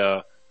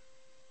the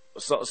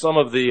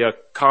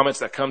comments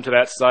that come to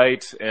that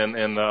site, and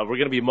we're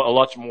going to be a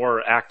lot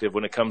more active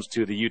when it comes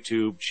to the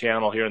YouTube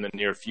channel here in the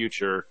near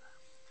future.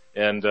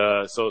 And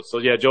so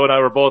yeah, Joe and I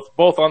were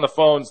both on the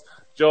phones.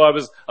 Joe, I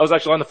was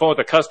actually on the phone with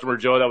a customer,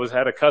 Joe,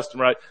 had a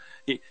customer.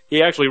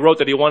 He actually wrote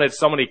that he wanted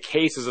so many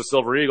cases of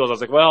Silver Eagles. I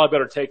was like, well, I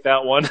better take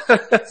that one.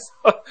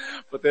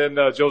 But then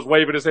Joe's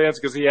waving his hands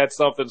because he had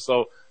something.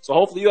 So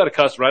hopefully you had a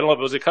customer. I don't know if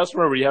it was a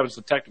customer or were you having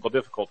some technical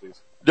difficulties?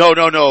 No.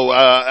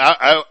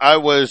 I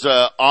was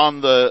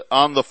on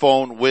the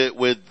phone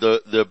with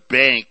the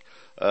bank.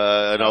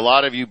 And a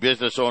lot of you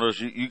business owners,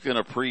 you can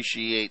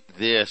appreciate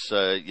this.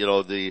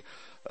 The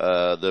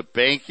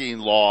banking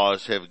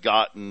laws have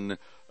gotten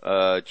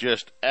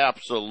just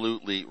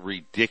absolutely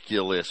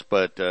ridiculous.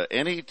 But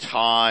any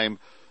time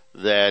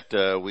that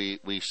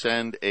we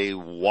send a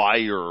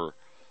wire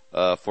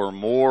for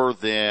more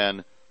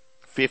than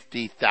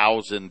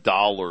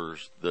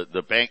 $50,000,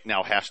 the bank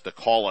now has to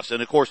call us.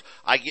 And of course,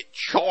 I get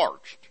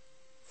charged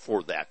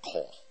for that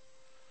call.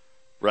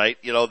 Right?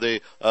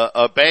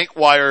 A bank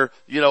wire,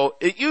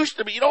 it used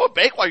to be, a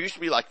bank wire used to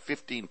be like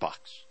 $15.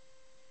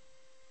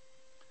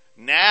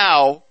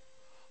 Now,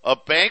 a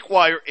bank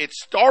wire, it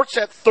starts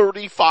at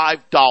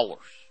 $35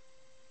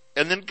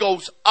 and then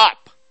goes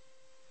up.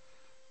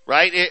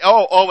 Right?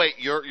 Wait,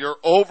 you're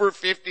over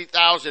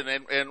 50,000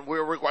 and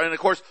we're requiring, and of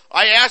course,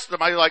 I asked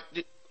them, I like,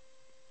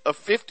 a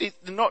 50,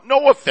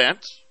 no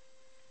offense.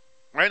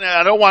 Right? And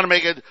I don't want to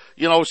make it,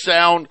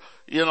 sound,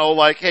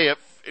 like, hey,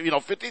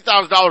 $50,000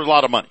 is a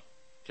lot of money.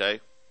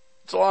 Okay?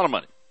 It's a lot of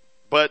money.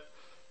 But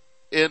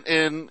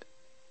in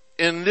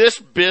this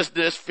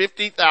business,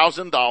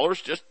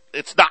 $50,000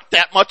 it's not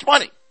that much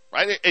money.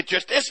 Right? It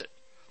just isn't.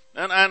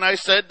 And I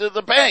said to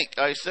the bank,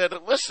 I said,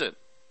 listen,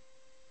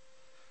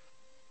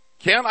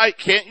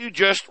 can't you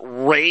just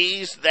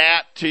raise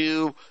that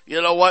to,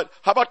 how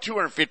about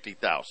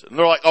 250,000? And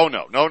they're like, oh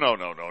no.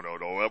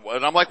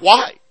 And I'm like,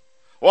 why?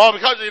 Well,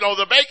 because,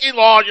 the banking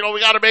law, we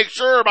got to make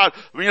sure about,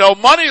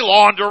 money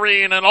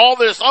laundering and all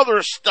this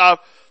other stuff.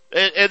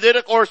 And then,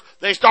 of course,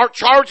 they start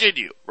charging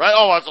you, right?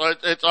 Oh,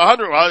 it's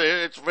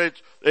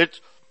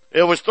 $100.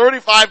 It was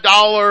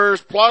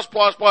 $35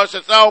 plus.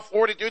 It's now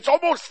 $42. It's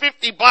almost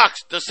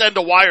 $50 to send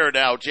a wire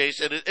now,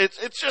 Jason.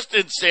 It's just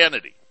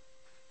insanity.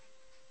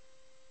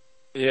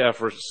 Yeah,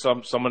 for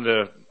someone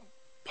to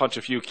punch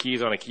a few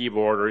keys on a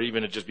keyboard, or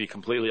even to just be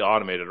completely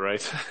automated,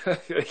 right?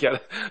 they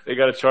got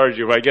to charge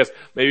you. But I guess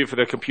maybe for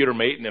the computer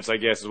maintenance,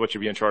 is what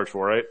you're being charged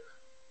for, right?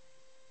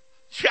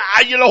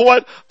 Yeah, you know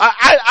what?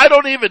 I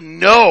don't even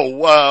know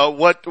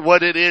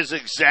what it is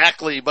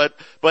exactly, but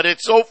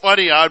it's so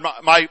funny. On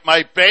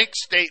my bank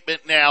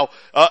statement now,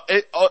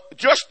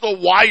 just the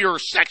wire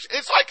section,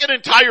 it's like an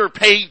entire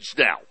page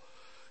now.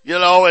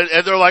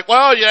 And they're like,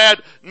 well, you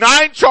had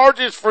 9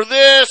 charges for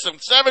this and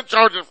 7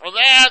 charges for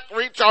that,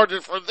 3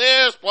 charges for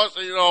this, plus,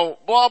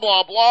 blah,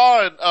 blah,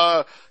 blah, and,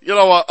 a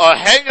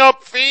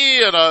hang-up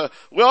fee and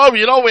we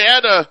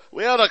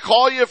had a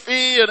call you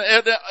fee and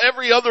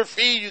every other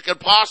fee you can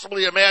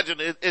possibly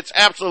imagine. It's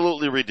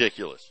absolutely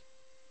ridiculous.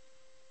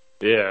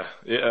 Yeah,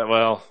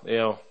 well,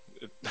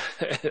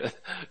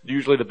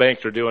 usually the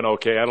banks are doing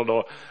okay. I don't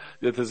know.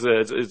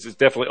 It's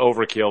definitely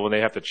overkill when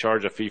they have to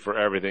charge a fee for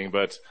everything,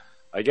 but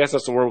I guess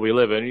that's the world we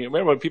live in. You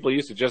remember when people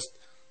used to just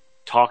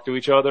talk to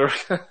each other?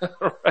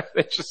 Right?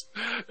 They just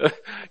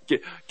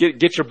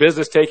get your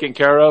business taken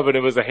care of, and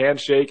it was a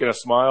handshake and a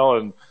smile,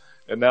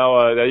 and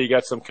now you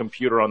got some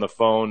computer on the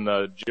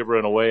phone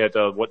gibbering away at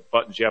what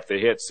buttons you have to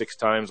hit 6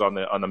 times on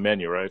the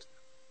menu, right?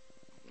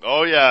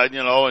 Oh yeah, and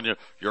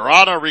you're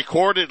on a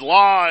recorded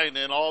line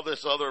and all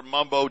this other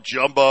mumbo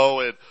jumbo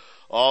and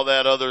all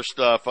that other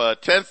stuff.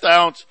 10th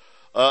ounce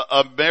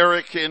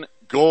American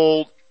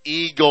gold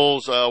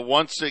Eagles,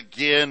 once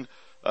again,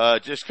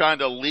 just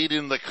kind of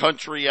leading the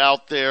country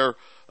out there.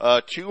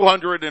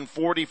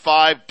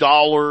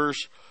 $245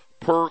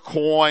 per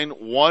coin,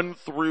 1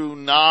 through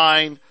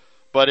 9.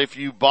 But if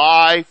you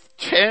buy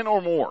 10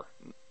 or more,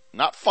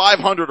 not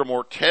 500 or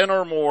more, 10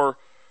 or more,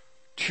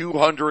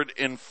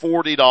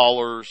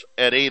 $240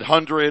 at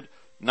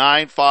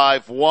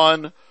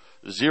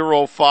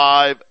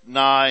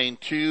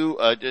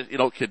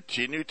 800-951-0592.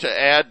 Continue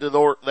to add to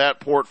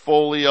that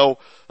portfolio.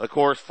 Of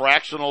course,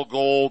 fractional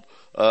gold,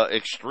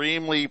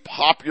 extremely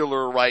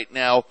popular right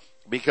now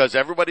because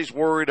everybody's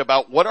worried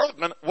about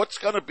what's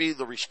going to be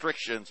the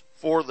restrictions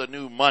for the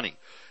new money.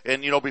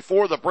 And,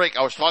 before the break,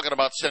 I was talking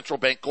about central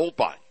bank gold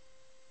buying.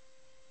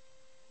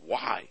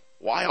 Why?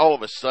 Why all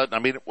of a sudden? I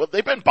mean,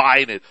 they've been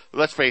buying it,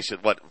 let's face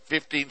it,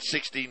 15,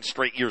 16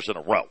 straight years in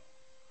a row.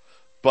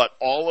 But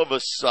all of a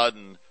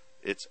sudden,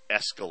 it's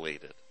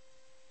escalated.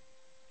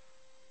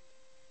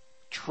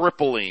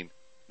 Tripling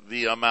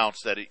the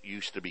amounts that it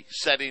used to be,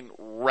 setting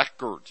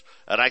records.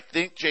 And I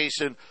think,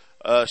 Jason,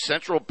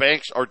 central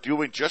banks are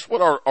doing just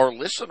what our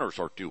listeners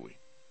are doing.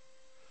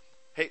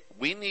 Hey,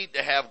 we need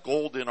to have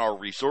gold in our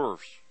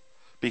reserves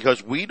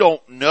because we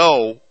don't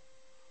know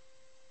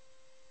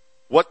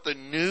what the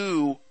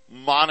new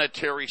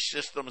monetary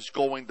system is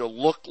going to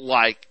look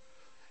like.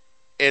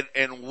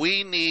 And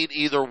we need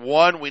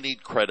we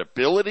need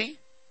credibility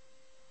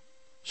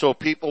so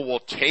people will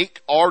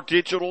take our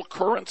digital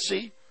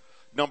currency.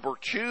 Number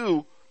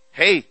 2,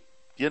 hey,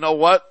 you know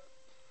what?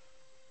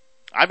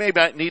 I may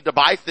need to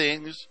buy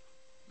things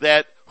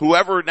that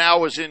whoever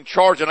now is in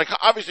charge, and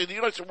obviously the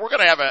United States, we're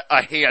going to have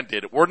a hand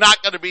in it. We're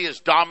not going to be as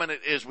dominant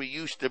as we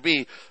used to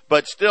be,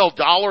 but still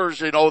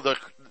dollars,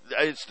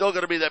 it's still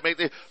going to be that main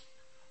thing.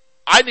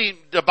 I need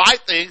to buy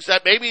things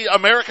that maybe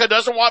America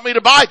doesn't want me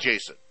to buy,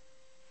 Jason.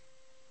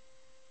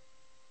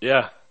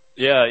 Yeah.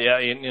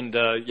 And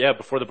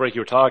before the break,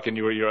 you were talking.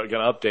 You were going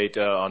to update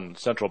on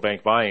central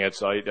bank buying it.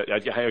 So I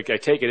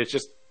take it.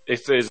 Is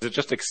it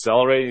just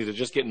accelerating? Is it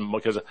just getting?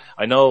 Because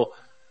I know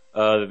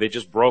they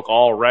just broke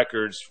all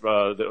records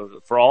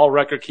for all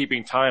record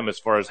keeping time as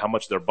far as how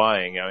much they're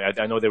buying.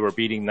 I know they were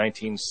beating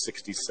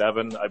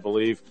 1967, I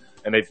believe,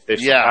 and they've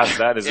surpassed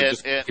that. Is it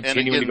just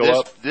continuing to go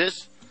up?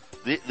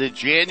 The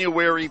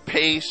January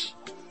pace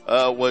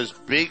was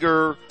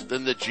bigger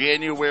than the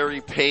January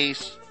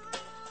pace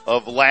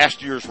of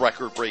last year's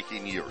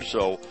record-breaking year.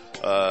 So,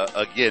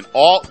 again,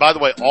 by the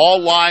way, all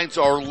lines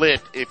are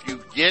lit. If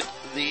you get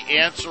the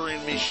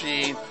answering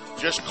machine,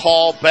 just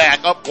call back.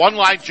 One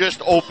line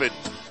just opened.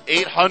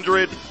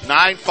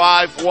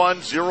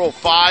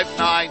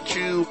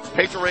 800-951-0592.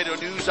 Patriot Radio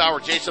News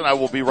Hour. Jason and I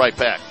will be right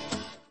back.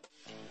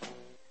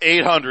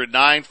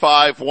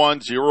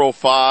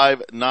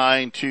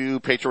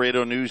 800-951-0592. Patriot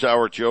Radio News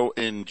Hour, Joe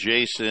and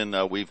Jason.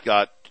 We've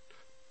got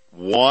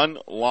one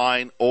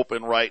line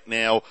open right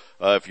now.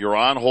 If you're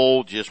on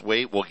hold, just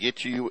wait. We'll get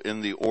to you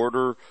in the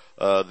order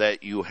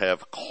that you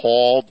have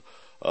called.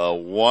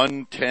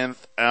 1/10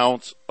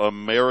 ounce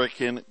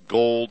American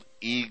Gold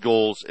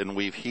Eagles, and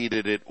we've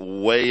heated it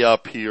way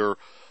up here.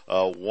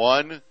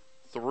 1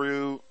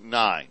 through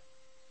 9.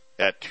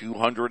 At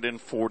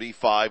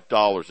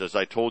 $245. As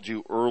I told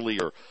you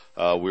earlier,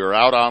 we were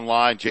out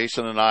online.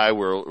 Jason and I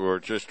were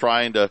just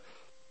trying to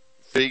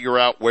figure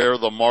out where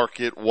the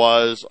market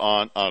was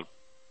on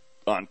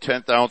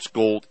 10th ounce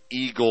gold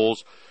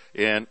Eagles,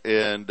 and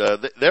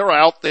they're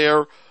out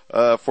there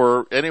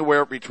for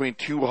anywhere between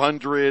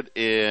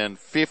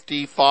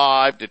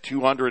 $255 to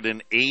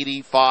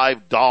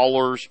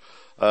 $285.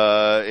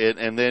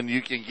 And then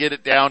you can get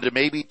it down to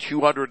maybe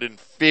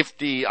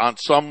 $250 on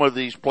some of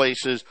these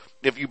places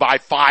if you buy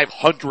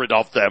 500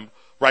 of them,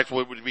 right? So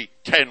it would be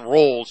 10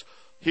 rolls.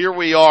 Here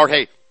we are.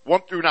 Hey,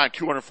 1 through 9,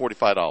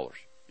 $245.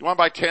 You want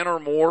to buy 10 or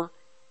more?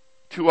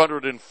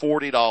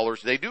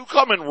 $240. They do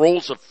come in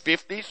rolls of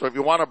 50. So if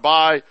you want to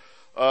buy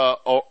a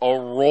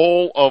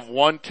roll of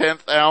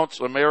 1/10 ounce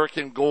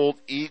American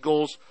Gold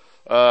Eagles,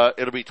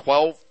 it'll be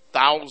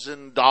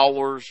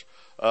 $12,000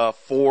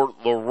 for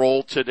the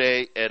roll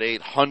today at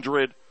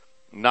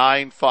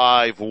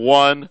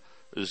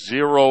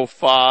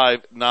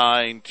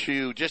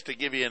 800-951-0592. Just to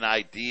give you an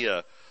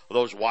idea,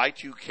 those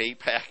Y2K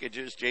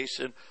packages,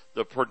 Jason,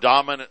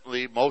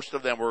 predominantly, most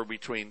of them were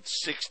between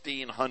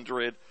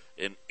 $1,600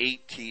 and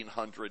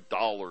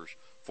 $1,800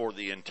 for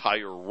the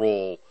entire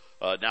roll.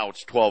 Now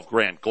it's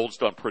 $12,000. Gold's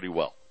done pretty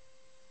well.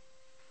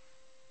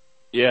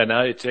 Yeah,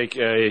 now you take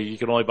you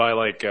can only buy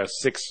like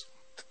 6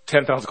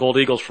 10-ounce gold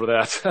Eagles for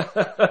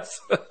that.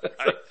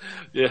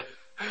 Yeah.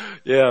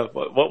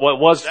 What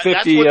was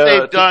 50?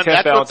 That's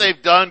what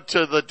they've done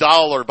to the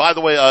dollar. By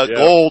the way,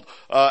 gold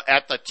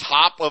at the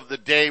top of the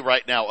day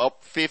right now,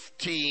 up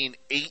 15,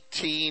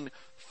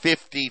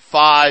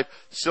 18.55.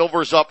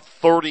 Silver's up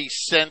 30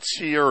 cents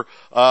here,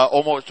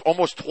 almost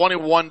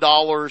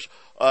 $21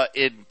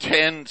 in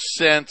 10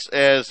 cents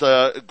as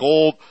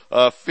gold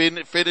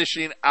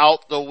finishing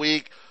out the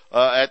week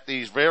at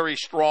these very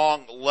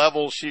strong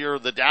levels here.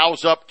 The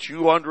Dow's up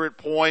 200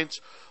 points.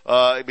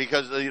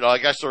 because, I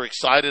guess they're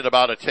excited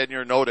about a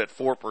 10-year note at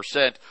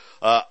 4%.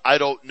 I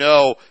don't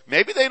know.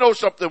 Maybe they know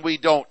something we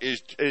don't.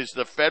 Is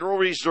the Federal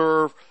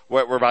Reserve,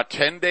 we're about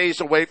 10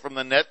 days away from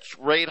the next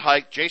rate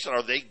hike. Jason,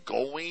 are they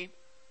going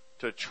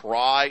to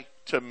try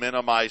to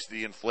minimize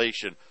the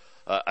inflation?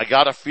 I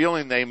got a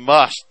feeling they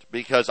must,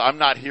 because I'm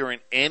not hearing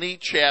any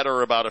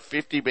chatter about a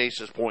 50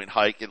 basis point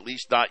hike, at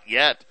least not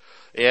yet.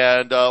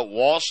 And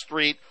Wall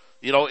Street,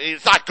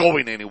 it's not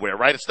going anywhere,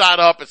 right? It's not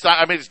up.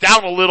 It's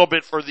down a little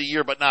bit for the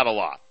year, but not a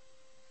lot.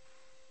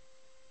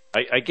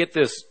 I get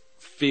this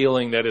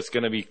feeling that it's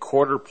going to be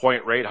quarter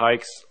point rate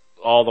hikes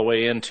all the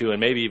way into and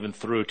maybe even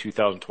through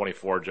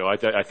 2024, Joe.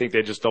 I think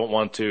they just don't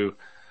want to.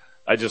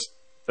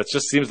 That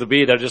just seems to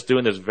be they're just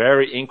doing this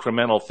very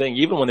incremental thing.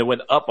 Even when they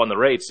went up on the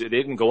rates, it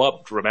didn't go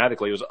up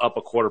dramatically. It was up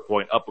a quarter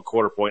point, up a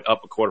quarter point,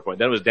 up a quarter point.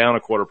 Then it was down a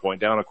quarter point,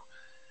 down a.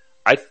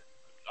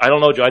 I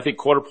don't know, Joe. I think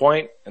quarter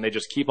point, and they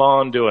just keep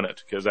on doing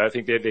it because I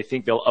think they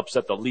think they'll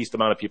upset the least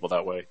amount of people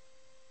that way.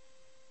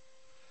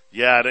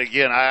 Yeah, and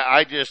again,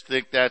 I just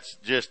think that's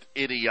just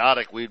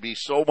idiotic. We'd be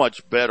so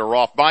much better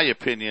off. My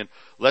opinion,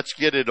 let's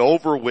get it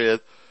over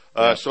with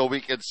so we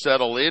can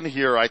settle in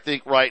here. I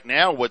think right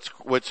now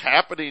what's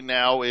happening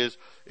now is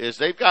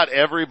they've got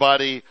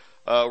everybody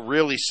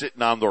really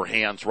sitting on their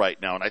hands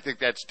right now, and I think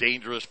that's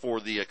dangerous for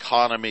the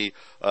economy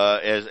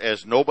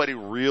as nobody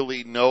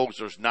really knows.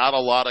 There's not a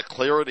lot of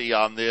clarity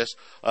on this,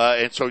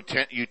 and so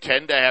you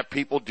tend to have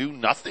people do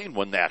nothing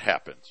when that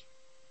happens.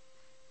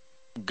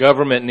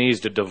 Government needs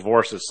to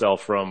divorce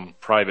itself from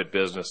private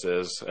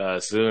businesses.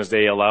 As soon as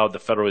they allowed the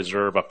Federal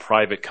Reserve, a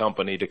private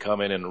company, to come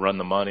in and run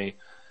the money,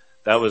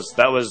 that was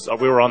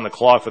we were on the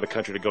clock for the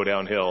country to go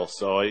downhill.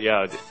 So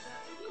yeah,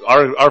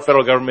 our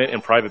federal government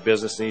and private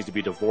business needs to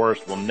be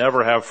divorced. We'll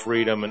never have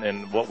freedom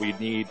and what we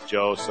need,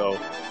 Joe. So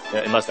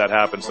unless that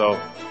happens, so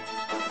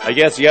I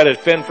guess you got to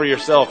fend for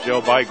yourself,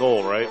 Joe. Buy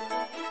gold, right?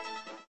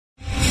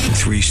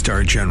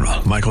 3-star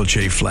General Michael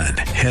J. Flynn,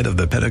 head of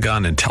the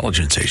Pentagon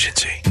Intelligence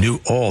Agency, knew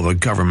all the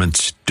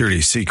government's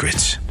dirty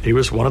secrets. He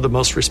was one of the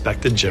most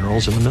respected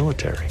generals in the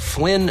military.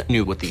 Flynn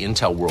knew what the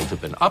intel world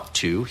had been up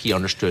to. He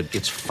understood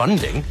its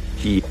funding.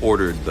 He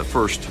ordered the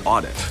first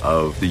audit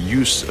of the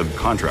use of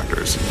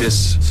contractors.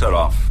 This set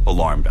off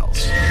alarm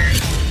bells.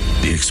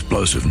 The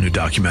explosive new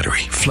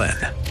documentary, Flynn,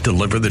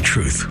 Deliver the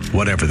Truth,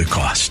 Whatever the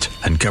Cost,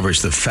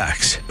 uncovers the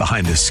facts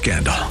behind this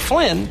scandal.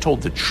 Flynn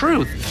told the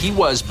truth. He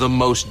was the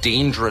most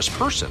dangerous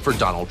person for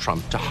Donald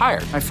Trump to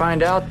hire. I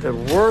find out the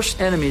worst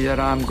enemy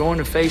that I'm going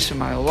to face in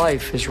my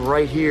life is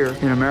right here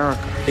in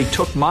America. They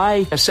took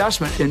my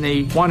assessment and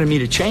they wanted me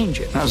to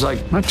change it. And I was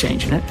like, I'm not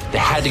changing it. They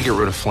had to get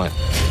rid of Flynn.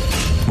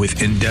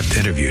 With in-depth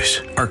interviews,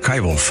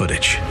 archival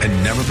footage,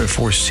 and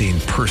never-before-seen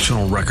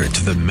personal records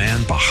of the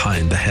man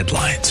behind the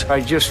headlines.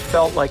 I just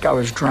felt like I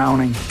was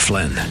drowning.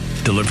 Flynn,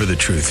 Deliver the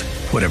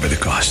Truth, Whatever the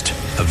Cost.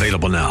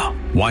 Available now.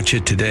 Watch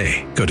it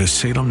today. Go to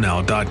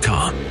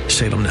salemnow.com.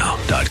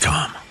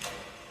 salemnow.com.